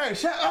dude, man?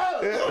 Shut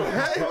up.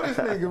 Hey, who this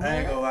nigga, I ain't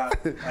man? gonna lie.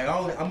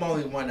 Like I'm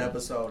only one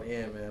episode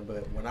in, man.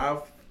 But when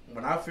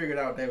I figured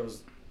out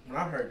when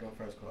I heard them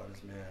first call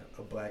this man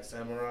a black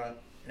samurai,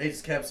 they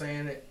just kept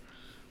saying it,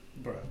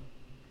 bro.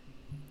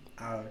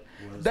 I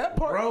was That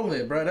part-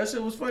 rolling, bro. That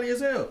shit was funny as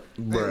hell.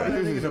 Bro. That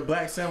nigga the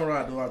black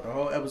samurai throughout the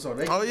whole episode.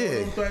 They Oh,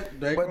 yeah.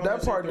 But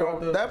that part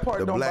don't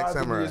The don't black bother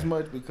samurai. me as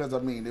much because I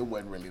mean it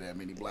wasn't really that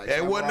many black.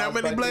 There wasn't that samurais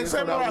many back black then, so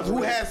that samurais was who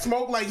really- had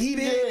smoke like he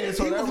did. Yeah,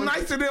 so he that was was-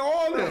 nicer than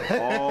all of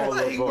them. all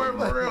Like, of we're them,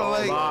 for real,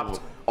 like-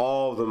 mopped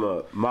all of them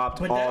up. Mopped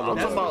But all of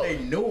that's them what up. they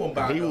knew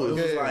about. He Though. was-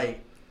 It was Yeah. like,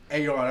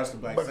 hey, yo, that's the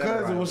black samurai.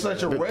 because it was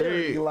such a The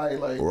rarity, thing-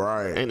 like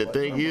Right. And the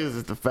thing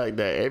is the fact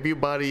that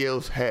everybody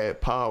else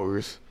had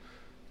powers,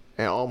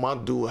 and all my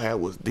dude had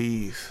was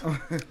these.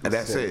 And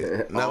that's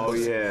it. Oh,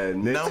 yeah. Mitts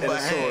Number and a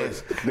sword.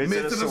 hands. Mitts Mitts and a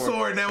and the sword.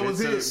 sword. That was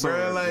Mitts and a it, sword,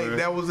 bro. Like bro.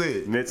 that was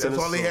it. Mitts and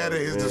That's a all he had at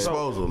sword, his man.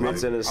 disposal.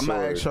 Mitts Like, and a I'm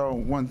gonna ask sword. y'all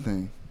one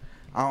thing.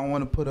 I don't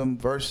want to put them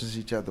versus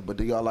each other, but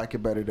do y'all like it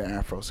better than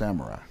Afro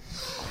Samurai?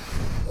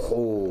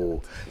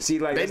 Oh, see,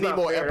 like They that's need not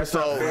more fair. That's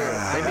not episodes. fair.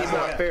 They need That's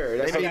more. not fair.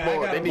 That's They not need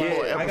more. They need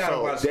more I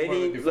gotta watch episodes. They some other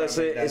need, before I let's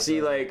make say, that see,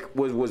 stuff. like,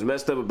 was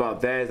messed up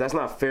about that. That's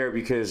not fair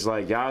because,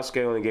 like,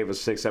 Yasuke only gave us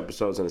 6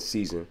 episodes in a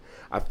season.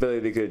 I feel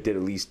like they could have did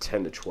at least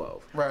 10 to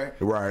 12. Right.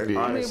 right.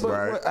 Yeah. I mean, but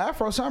right.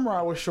 Afro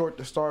Samurai was short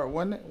to start,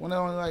 wasn't it? When it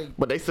only like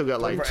But they still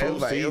got like It 2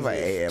 was like seasons.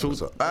 8 Two-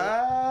 episodes. it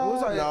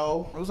was like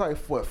no. it was like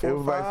what 4 It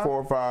was like 4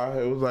 or 5.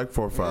 It was like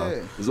 4 or 5. Yeah.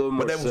 It was a little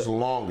more But that was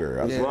longer.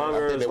 It's Yeah. longer. I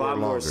think There's they a lot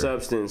were more longer.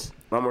 substance.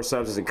 A lot more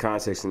substance and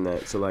context in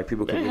that. So, like,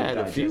 people can They really had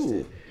a digest few.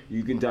 it.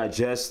 You can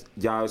digest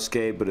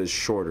Yasuke, but it's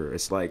shorter.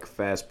 It's like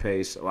fast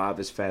paced. A lot of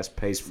it's fast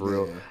paced for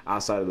real.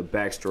 Outside of the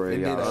backstory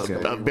of They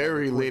did Yasuke. A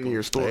very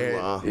linear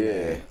storyline.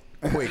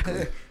 Yeah.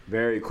 Quickly.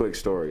 Very quick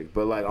story.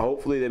 But, like,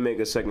 hopefully they make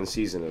a second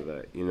season of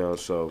that, you know?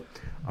 So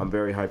I'm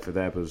very hyped for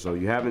that. But so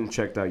you haven't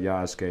checked out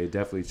Yasuke,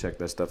 definitely check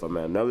that stuff out,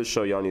 man. Another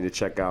show y'all need to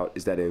check out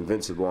is that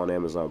Invincible on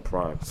Amazon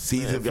Prime.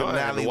 Season Y'all ain't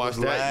finale watched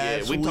was that last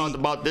yet. We week. talked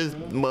about this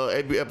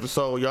every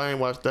episode. Y'all ain't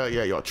watched that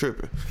yet. Y'all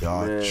tripping.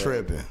 Y'all Man.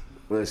 tripping.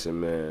 Listen,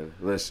 man.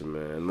 Y'all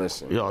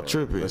man.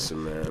 tripping.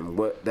 Listen, man.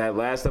 What that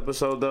last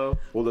episode though?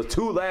 Well,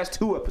 the last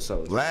two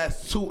episodes.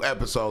 Last 2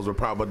 episodes were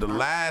probably the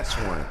last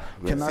one.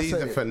 Can I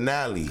season say-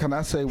 finale. Can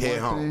I say hit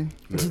one home.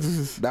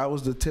 thing? That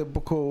was the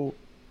typical,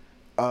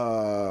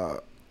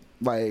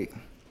 like,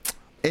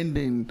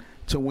 ending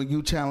to when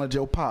you challenge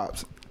your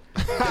pops.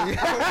 Boy,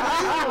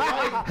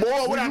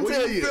 what I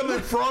tell you? Feeling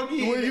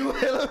froggy. When you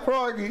feeling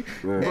froggy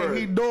and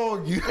he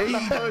dog you. He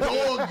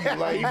dog you.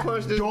 Like, he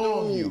punched this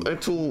dude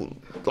into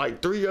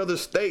like 3 other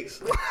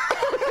states.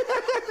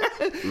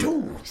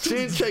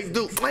 Chin check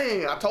dude.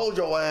 Man, I told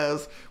your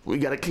ass we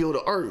gotta kill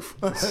the earth.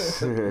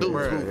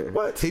 Dude,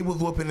 what? He was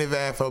whooping his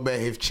ass so bad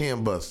his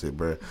chin busted,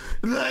 bro.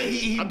 Like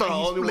he I thought the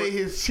only split one-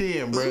 his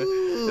chin, bro.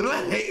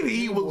 Like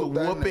he was whooped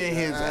that whooping nigga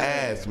his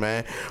ass,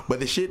 man. But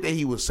the shit that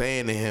he was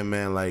saying to him,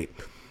 man, like,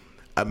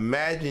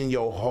 imagine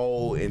your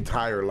whole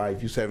entire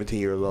life. You 17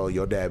 years old.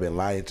 Your dad been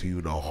lying to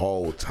you the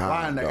whole time.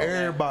 Lying to dog.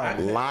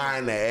 everybody.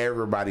 Lying to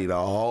everybody the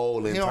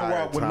whole don't entire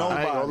walk with time.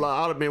 I ain't gonna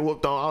lie, I'd have been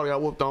whooped on. I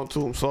got whooped on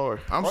too. I'm sorry.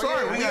 I'm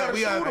sorry. yeah,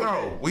 we gotta shoot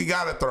throw. him. We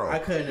gotta throw. I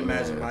couldn't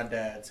imagine my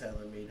dad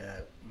telling me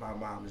that my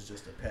mom is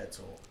just a pet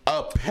to him.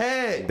 A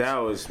pet. That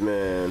was,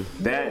 man.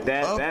 That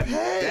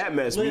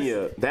messed me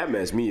up. That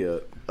messed me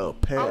up. A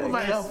pet. I was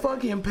like, a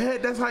fucking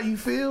pet. That's how you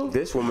feel.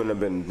 This woman have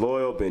been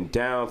loyal, been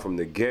down from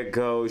the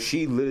get-go.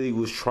 She literally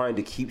was trying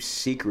to keep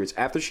secrets.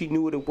 After she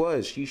knew what it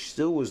was, she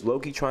still was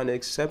low-key trying to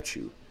accept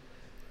you.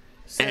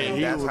 And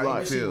he that's was how you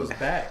like, She feel. was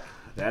back.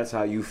 That's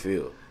how you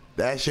feel.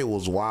 That shit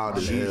was wild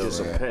as She's hell. just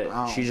a man.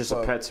 pet. She's just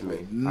a pet to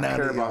me. none I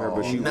care of about her,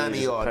 but she None of really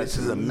is a y'all. pet This to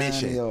is a me.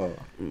 mission.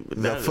 The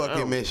That-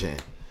 fucking oh. mission.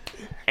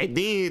 And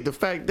then the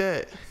fact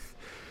that,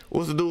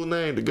 what's the dude's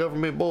name? The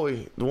government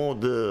boy, the one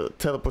with the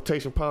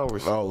teleportation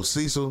powers. Oh,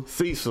 Cecil.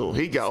 Cecil.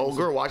 He got old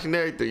girl watching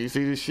everything. You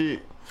see this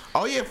shit?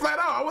 Oh yeah, flat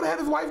out. I would have had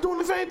his wife doing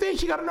the same thing.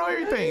 She got to know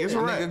everything. It's a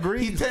Nigga wrap.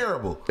 agrees. He's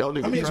terrible. Y'all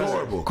niggas He's trash.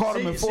 horrible. Caught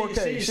him in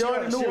 4K. She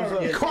already knew it was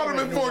up. Caught him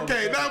in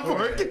 4K, not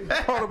 4K.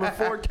 Caught him in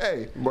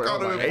 4K. Bro,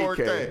 Caught him like in 8K.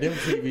 4K. Them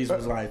TVs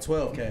was like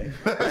 12K.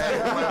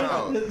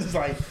 It's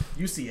like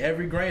you see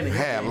every grain. of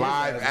Had his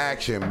live ass.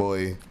 action,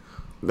 boy.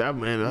 That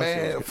man, that's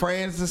Man,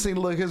 Francis, see,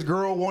 look, his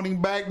girl want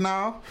him back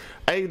now.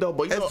 Hey, though,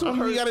 but you know, As soon I as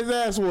he heard, got his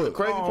ass the whooped.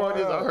 crazy part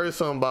is I wow. heard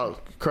something about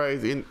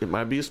crazy. It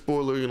might be a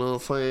spoiler, you know what I'm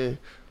saying?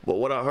 But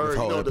what I heard, This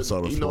whole you know,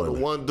 episode the, is you know the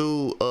spoiler. one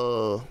dude,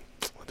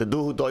 the dude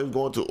who thought he was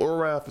going to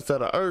Urath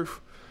instead of Earth.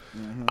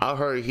 I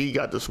heard he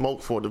got the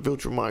smoke for the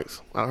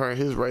Viltrumites. I heard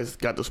his race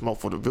got the smoke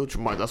for the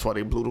Viltrumites. That's why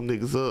they blew them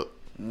niggas up.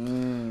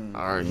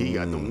 I heard he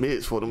got the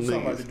mitts for them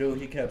Something about the niggas. dude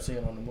he kept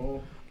seeing on the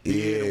moon.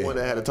 Yeah, the one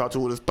that had to talk to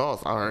with his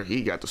thoughts. I heard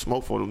he got the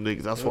smoke for them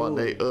niggas. That's why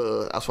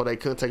they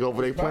couldn't take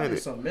over their Probably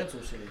planet. some mental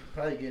shit.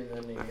 Probably getting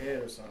in their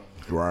head or something.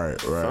 Right,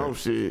 Some right.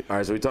 shit. All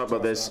right, so we talked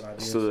about this. Talk about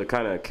ideas. So to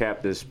kind of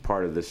cap this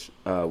part of this,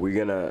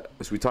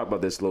 we talked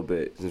about this a little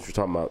bit since we're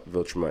talking about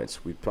Viltrumites.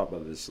 We talked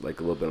about this like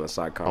a little bit on a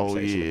side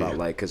conversation yeah. about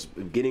like because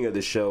beginning of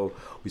the show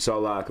we saw a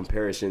lot of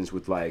comparisons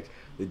with like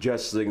the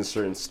Justice League and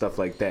certain stuff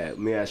like that. Let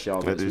me ask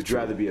y'all That this: is would you true.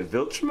 rather be a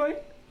Viltrumite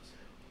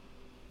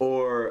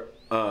or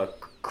a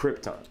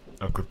Krypton?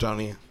 A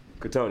Kryptonian.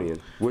 Kryptonian?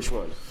 Which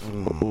one?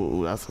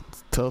 Ooh, that's a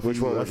toughie. Which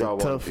one would That's a y'all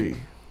want to be? toughie.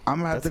 I'm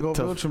gonna have to go That's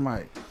a tough-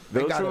 Viltrumite.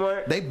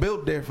 Viltrumite? They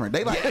built different.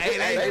 They like they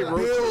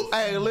built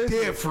hey, listen,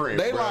 different,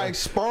 They bro. like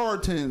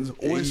Spartans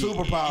with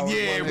superpowers.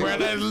 Yeah, my bro, nigga.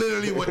 that's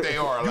literally what they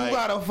are. You Like,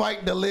 gotta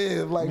fight to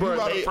live. Like you Bro,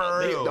 gotta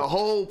they, the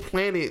whole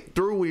planet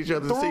threw each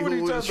other to see throw who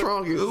each was the other.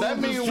 strongest. That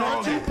Who's the means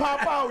once you strongest?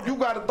 pop out, you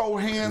gotta throw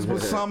hands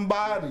with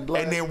somebody.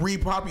 Like, and then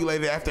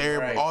repopulated after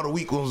Right. all the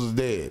weak ones was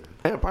dead.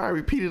 Empire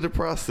repeated the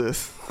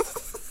process.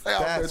 they out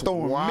there That's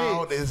throwing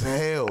wild mix. as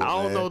hell. I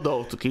don't man. know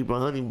though to keep a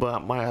honey, but I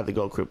might have to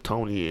go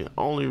Kryptonian.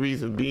 Only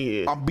reason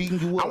being I'm beating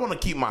you up. I want to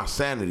keep my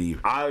sanity.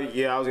 I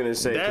was gonna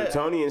say That-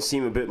 Kryptonians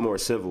seem a bit more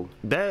civil.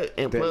 that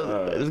and plus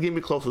Then, let's get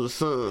me close to the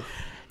sun.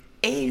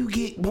 And you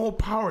get more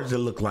powers to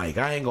look like.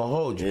 I ain't gonna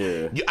hold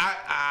you. Yeah.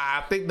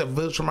 I think the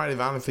Viltrumite is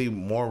honestly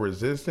more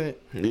resistant.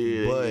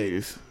 Yeah, but it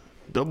is.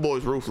 Them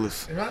boys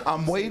ruthless.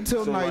 I'm waiting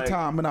till So, like-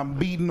 nighttime and I'm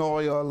beating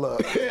all y'all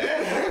up. See,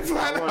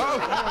 like, Flat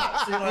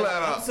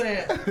I'm out.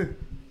 saying,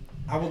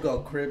 I would go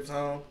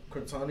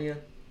Kryptonian,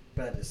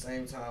 but at the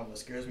same time, what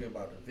scares me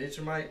about the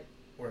Viltrumite,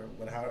 or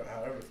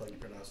however the fuck you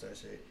pronounce that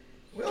shit,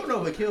 we don't know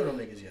what killed them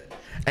niggas yet.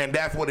 and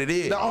that's what it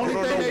is. The only You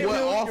don't thing know they what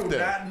killed off You do them.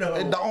 not know.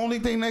 And the only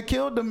thing that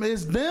killed them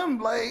is them.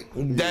 Like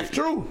That's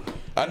true.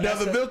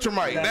 Another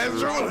Viltrumite. That's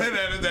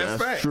true.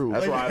 That's fact. true.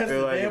 That's why I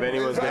feel like if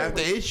anyone's That's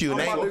the issue. And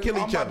they ain't gonna kill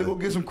I'm each about to other. go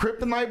get some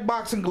kryptonite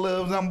boxing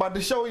gloves. And I'm about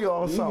to show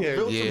y'all something. Yeah,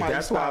 Viltrumite yeah,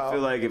 That's why I style.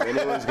 feel like if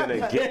anyone's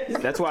gonna get.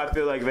 That's why I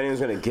feel like if anyone's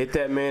gonna get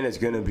that man, it's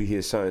gonna be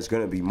his son. It's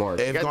gonna be Mark.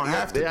 It's Got- gonna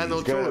have to they had be. no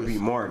It's gonna choice. be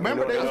Mark.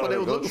 Remember, that's what they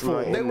was looking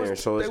for. In They there, was-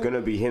 so it's they gonna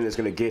be him that's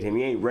gonna get him.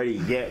 He ain't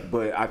ready yet,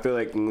 but I feel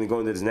like when we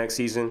go into this next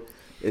season,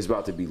 is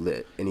about to be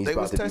lit, and he's They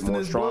about was to be testing more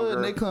his blood stronger.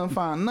 and they couldn't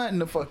find nothing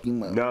to fuck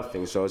him up.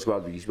 Nothing. So he's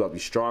about to be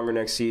stronger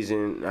next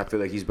season. I feel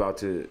like he's about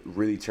to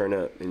really turn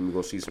up, and we're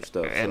gonna see some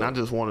stuff. And so. I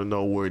just want to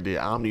know where did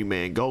Omni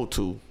Man go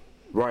to?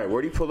 Right,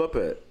 where'd he pull up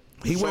at?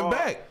 He went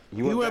back.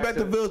 He went back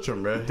to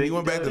Viltrum, bro. He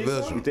went back to You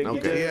Viltrum. think he Okay.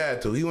 did? He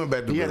had to. He went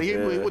back to Yeah,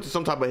 Viltrum. he went to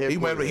some type of He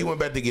headquarters. went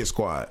back to get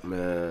squad.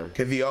 Man.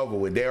 Cause he over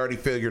with. They already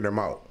figured him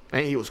out.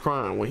 And he was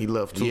crying when he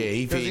left too. Yeah,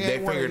 Because they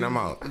ain't wanna- figured him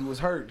out. He was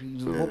hurt. He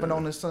was whooping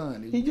on his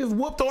son. He just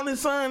whooped on his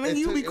son, and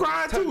you be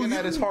crying too. Tugging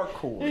at his heart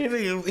cord.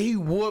 He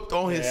whooped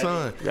on his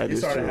son. That He is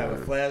started true.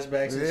 having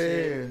flashbacks and Yeah.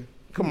 shit.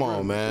 Come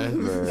on,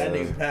 man. That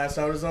nigga passed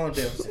out his own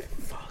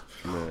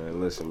damn.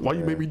 Man, listen. Why you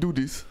man. make me do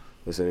this?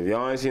 Listen, if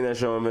y'all ain't seen that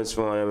show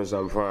Invincible on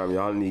Amazon Prime,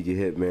 y'all need to get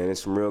hit, man.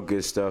 It's some real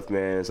good stuff,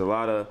 man. It's a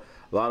lot of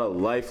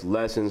life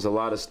lessons, a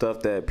lot of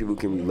stuff that people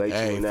can relate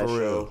Hey, to in that for show.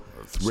 real.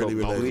 It's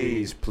really so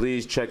relatable.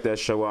 please check that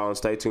show out and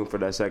stay tuned for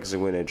that second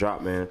when it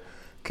drop, man.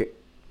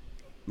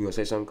 You gonna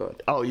say something,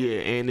 God? Oh yeah,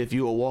 and if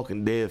you a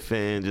Walking Dead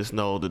fan, just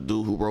know the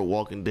dude who wrote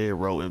Walking Dead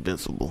wrote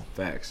Invincible.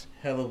 Facts.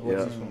 Hella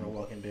voices from The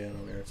Walking Dead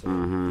on there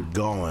too.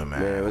 Going, man.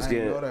 Man, let's I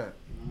didn't get know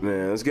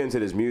that. let's get into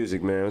this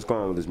music, man. What's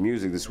going on with this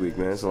music this week,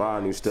 man? It's a lot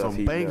of new stuff. Some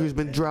heating bangers up.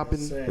 been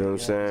dropping. You know what I'm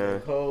saying?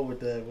 J. Cole with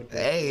the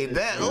Hey,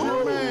 that. Ooh,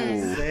 Ooh,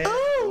 man.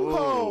 Ooh,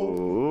 Cole.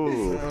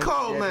 Ooh,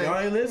 Cole, If y'all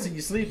man. ain't listen,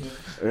 you sleeping.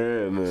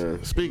 yeah,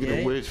 man. Speaking Yeah.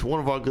 of which, one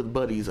of our good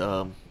buddies,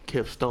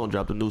 Kev Stone,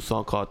 dropped a new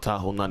song called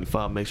Tahoe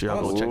 95. Make sure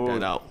y'all go check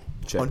that out.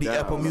 Check On the that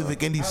Apple out. Music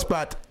Indie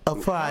Spot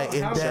of Fire,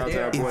 and How Shout out to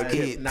dare that boy I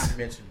Kid. not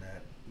mention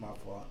that? My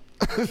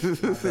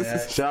fault. My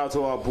bad. Shout out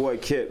to our boy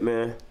Kit,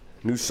 man.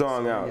 New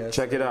song out. Yes,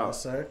 Check it sir, out.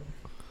 yes, sir.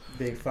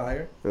 Big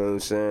fire. You know what I'm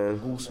saying?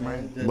 Goose,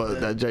 man.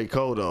 But that J.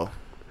 Cole though,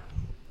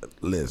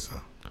 Listen,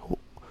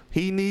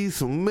 he needs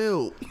some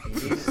milk.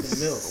 He needs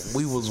some milk.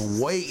 we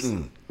was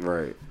waiting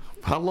Right.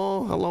 How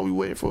long? How long we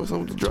waiting for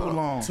something to Too drop?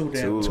 long. Too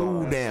damn Too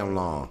long. too damn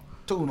long.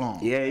 Too long.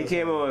 Yeah, he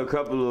came out with a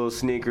couple little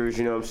sneakers,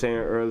 you know what I'm saying,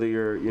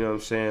 earlier, you know what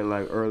I'm saying,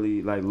 like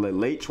early, like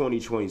late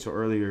 2020, so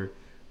earlier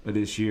of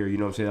this year, you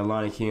know what I'm saying, that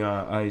Lion King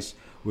on Ice,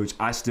 which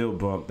I still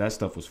bumped. That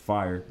stuff was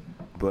fire.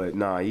 But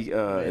nah, he,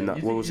 and You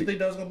what was think it?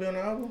 that was gonna be on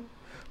the album?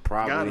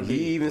 Probably. Gotta He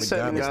be. even It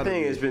said in this gotta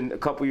thing, be. it's been a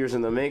couple years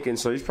in the making,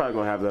 so he's probably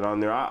going to have that on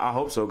there. I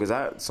hope so, because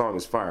that song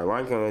is fire.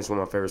 Lion King is one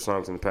of my favorite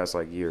songs in the past,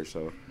 like, year,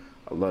 so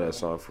I love that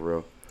song for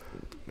real.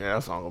 Yeah,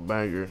 that song a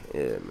banger.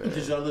 Yeah, man.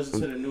 Did y'all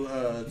listen to the new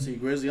T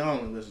Grizzly? I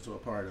only listened to a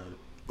part of it.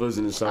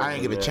 Listen to something. I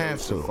ain't get a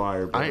chance to.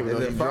 Fire, bro. I ain't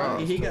really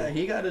dropped. He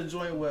got a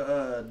joint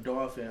with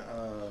Dolphin.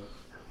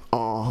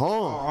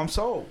 I'm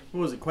sold. Who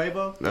was it?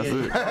 Quavo. That's yeah,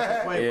 it.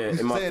 Quavo. Yeah,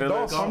 in my Said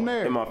feelings. dog, I'm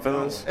there. In my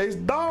feelings. It's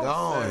dog.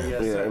 Gone.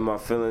 Yes, Yeah, sir. in my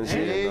feelings.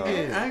 And, Yeah,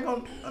 and I ain't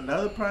gonna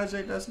another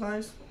project that's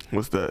nice.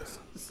 What's that?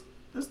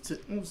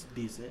 It's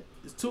decent.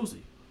 It's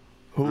Tootsie.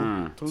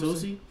 Who?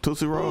 Tootsie.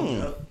 Tootsie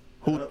Roll.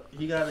 Who?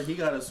 He got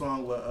a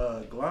song with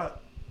Glock.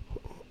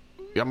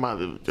 Y'all might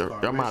have to Is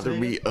it? y'all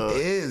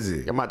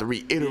might have to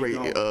reiterate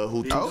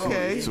who Big Tootsie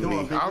Okay. is to me.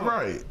 All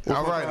right.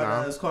 All right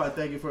now. It's called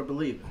Thank You for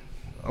Believing.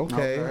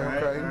 Okay. All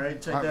right,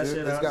 check that shit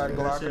It's out. got Check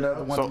that Glock shit another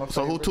out. one of my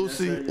So who favorites.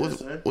 Tootsie? Yes,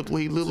 sir. What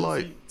he look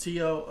like?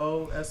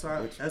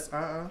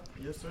 TOOSII.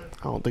 Yes, sir.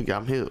 I don't think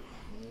I'm hip.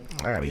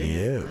 I gotta get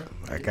hip.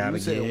 I gotta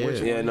You said get which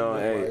hip. Yeah, no,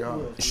 hey,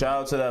 shout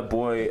out to that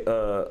boy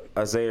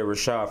Isaiah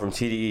Rashad from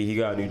TDE. He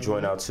got a new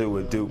joint out too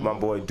with Duke, my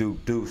boy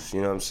Duke Deuce.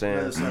 You know what I'm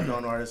Another saying? slept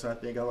on artist. I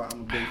think I'm a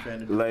big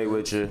fan of. Lay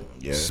with you,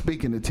 Yeah.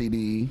 Speaking of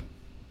TDE,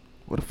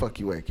 where the fuck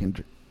you at,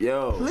 Kendrick?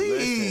 yo.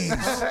 Please.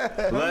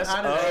 Bless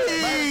us.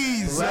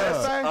 Please.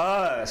 Bless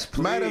us,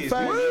 please. Matter of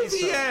fact, Where is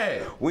he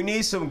at? We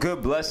need some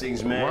good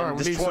blessings, man. Word, we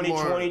This need some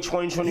 2020,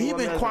 2021. He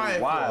been man, quiet for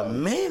a wild.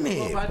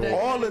 minute.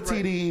 All the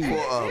TDE.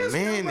 For a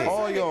minute.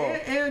 All y'all.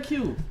 And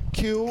Q.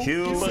 Q.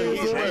 Q,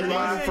 SZA,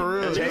 J-Rock, for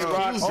real.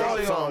 J-Rock,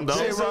 all y'all.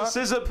 J-Rock.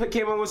 SZA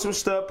came up with some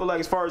stuff, but like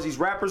as far as these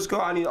rappers go,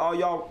 I need all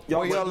y'all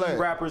Where y'all at?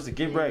 rappers to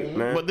get right,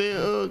 man. But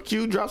then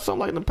Q dropped something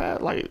like in the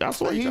past. Like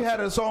that's what He had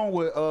a song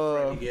with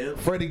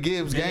Gibbs. Freddie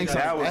Gibbs, Gang That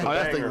Signs. was Oh,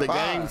 that's the banger.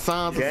 gang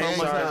signs or Gang something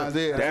like Signs,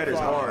 that. Yeah, that is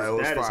that's fire. hard. That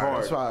was That is fire. hard.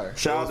 That's fire.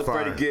 Shout out to That was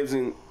Freddie fire. Gibbs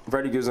and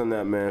Freddie Gibbs on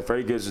that, man.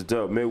 Freddie Gibbs is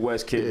dope.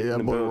 Midwest kid Yeah, in that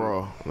the boy building.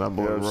 raw. That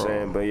boy You know what I'm raw.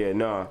 saying? But yeah,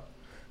 nah.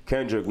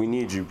 Kendrick, we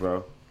need you,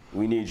 bro.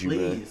 We need you, man.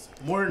 Please,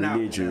 more We now.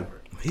 need you.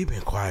 He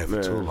been quiet for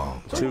Man. too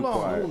long. Too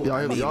quiet. Y'all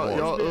hit What,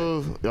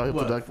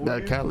 that 4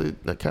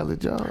 years? Khaled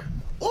job.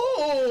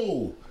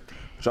 Oh,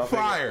 Y'all think-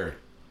 fire!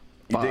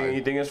 You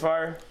think it's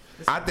fire?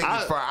 I think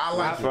it's fire. I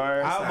like it.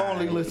 Fire. I've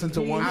only listened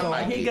to one I song.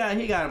 like He got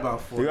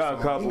about 4. You got a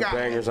couple He got-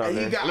 bangers on he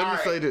there. got- Let me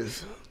Alright. say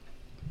this.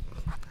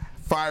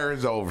 Fire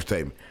is an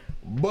overstatement,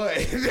 but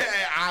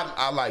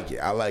I like it.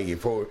 I like it.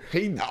 For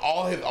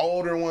all his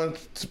older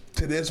ones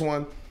to this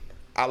one,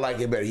 I like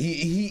it better.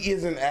 He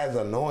isn't as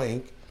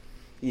annoying.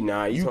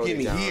 Nah, You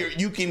totally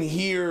can down.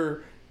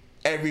 hear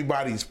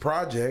everybody's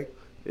project.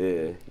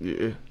 Yeah.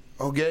 Yeah.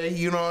 Okay,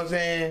 you know what I'm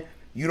saying.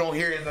 You don't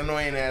hear his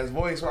annoying ass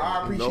voice, so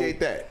I appreciate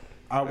that.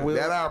 I will.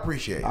 That I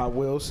appreciate. I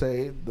will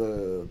say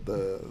the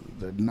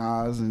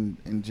Nas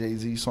and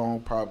Jay-Z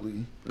song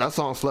probably That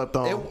song slept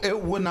on. it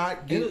would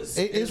not get,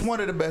 it's one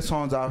of the best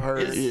songs I've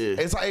heard. Yeah.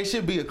 It's like it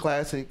should be a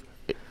classic,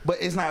 but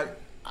it's not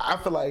I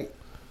feel like,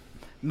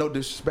 no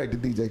disrespect to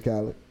DJ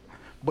Khaled,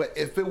 but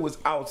if it was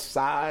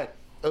outside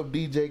of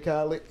DJ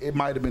Khaled, it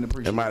might have been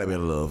appreciated. It might have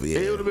been love. Yeah,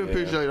 It would have been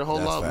appreciated a whole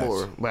That's lot facts.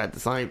 more, but at the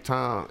same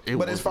time, But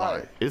was it's fire.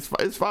 like-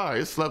 It's fire.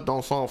 It's slept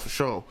on song for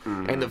sure.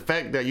 And the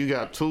fact that you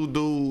got two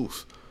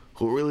dudes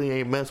who really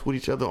ain't mess with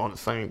each other on the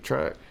same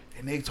track.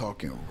 And they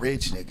talking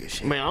rich nigga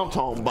shit. Man, I'm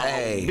talking about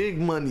Hey. big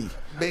money.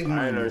 Big I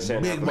money. didn't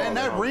understand Big that. man,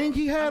 that ring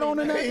he had on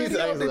in that He's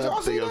video. Did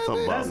y'all see actually that?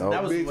 something bitch? about- No,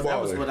 That was big what I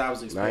was I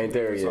ain't expecting.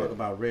 there To talk yet.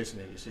 about rich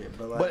nigga shit,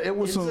 but like, But it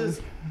was it's some.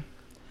 just-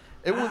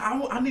 It was.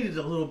 I needed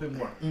a little bit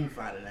more oomph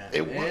out of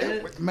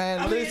that. Man,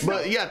 I mean, listen.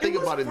 But you gotta think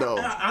was about it, though.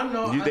 I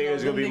know. You I think know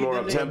it's gonna them be more niggas-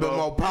 up them tempo? niggas- Bit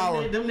more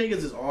power. Them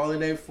niggas is all in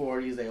their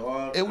 40s. They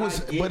all. It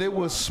was, I get but it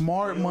was why.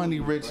 smart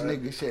money, rich Bruh.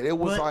 nigga shit. It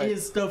was But like,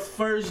 it's the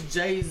first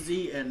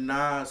Jay-Z and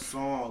Nas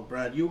song,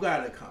 bro. You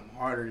gotta come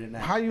harder than that.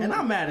 How you- And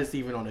I'm mad it's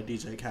even on the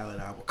DJ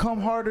Khaled album.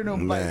 come harder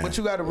than like. Man. But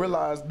you got to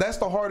realize that's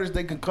the hardest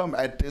they can come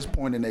at this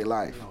point in their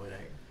life. No, it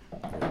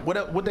ain't.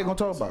 What they gonna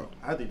talk about?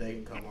 I think they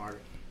can come harder.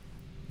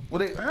 What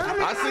they?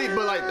 I see,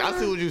 but like I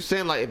see what you're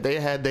saying. Like if they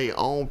had their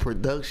own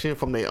production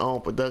from their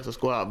own production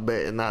squad, I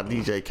bet, and not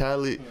DJ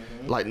Khaled.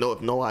 Like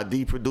if No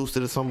ID produced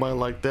it or somebody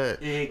like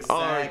that.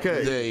 Exactly.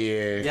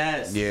 Okay. Yeah.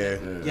 Yes. Yeah.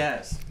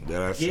 Yes. Yeah,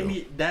 that's Give true.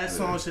 me that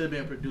song should have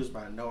been produced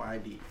by No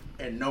ID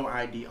and No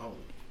ID only.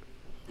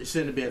 It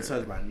shouldn't have been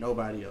touched by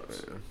nobody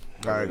else.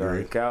 I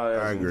agree. Khaled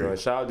has I some agree.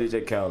 joints. Shout out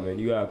DJ Khaled, man.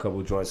 You got a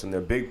couple joints in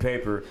there. Big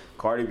Paper,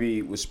 Cardi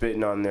B was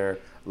spitting on there.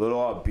 A little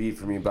off beat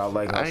for me, but I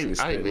like how I she ain't- was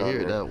I ain't spitting on even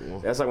hear there. that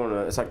one. That's like one of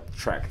the, it's like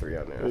track 3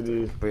 on there. It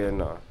is. But yeah,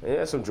 no.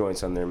 Yeah, some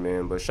joints on there,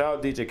 man. But shout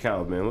out DJ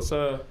Khaled, man. What's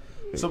up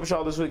with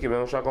y'all this weekend,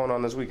 man? What's y'all going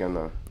on this weekend,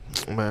 though?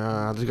 Man,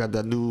 I just got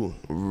that new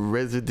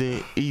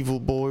Resident Evil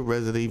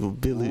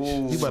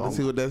Village. You about to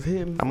see what that's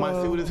hitting? I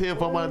might see what it's here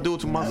for. I'm about to do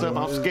it to myself.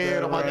 I'm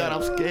scared. Oh my god,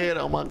 I'm scared.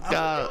 Oh my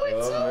god.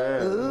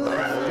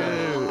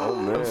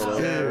 Oh,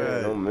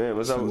 man. Oh, man.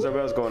 What's everybody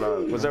else going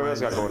on? What's everybody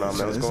else got going on,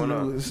 man? What's going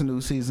on? It's a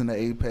new season of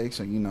Apex,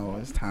 and you know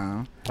it's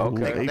time.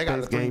 Okay. They got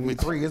a Apex game.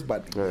 3v3. It's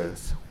about to. Yeah.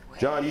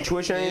 John, you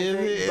Twitch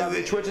anything? You about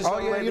to be twitching Oh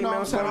something yeah, lately, you know man?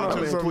 what I'm What's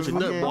saying. going on? Twitching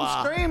I'm, up. I'm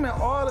Wow. streaming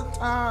all the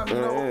time. You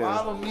know, Yeah.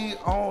 follow me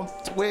on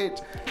Twitch,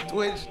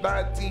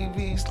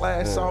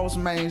 twitch.tv/Sauce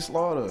Main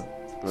Slaughter.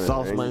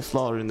 Sauce Man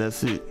Slaughter, and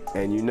that's it.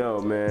 And you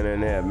know, man,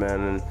 and yeah, man,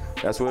 and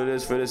that's what it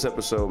is for this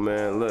episode,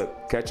 man.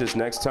 Look, catch us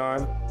next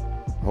time.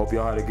 Hope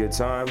y'all had a good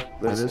time. Man,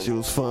 Listen, this shit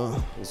was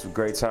fun. it's a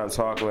great time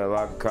talking. We had a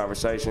lot of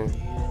conversation.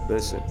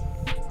 Listen,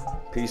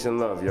 peace and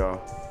love,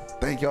 y'all.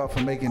 Thank y'all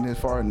for making this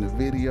far in the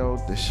video.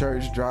 The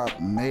shirts drop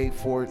May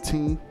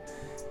 14th.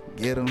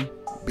 Get them.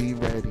 Be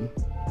ready.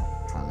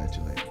 Holla at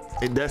you later.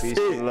 And that's Peace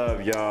it. and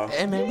love, y'all.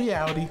 And then we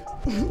outie.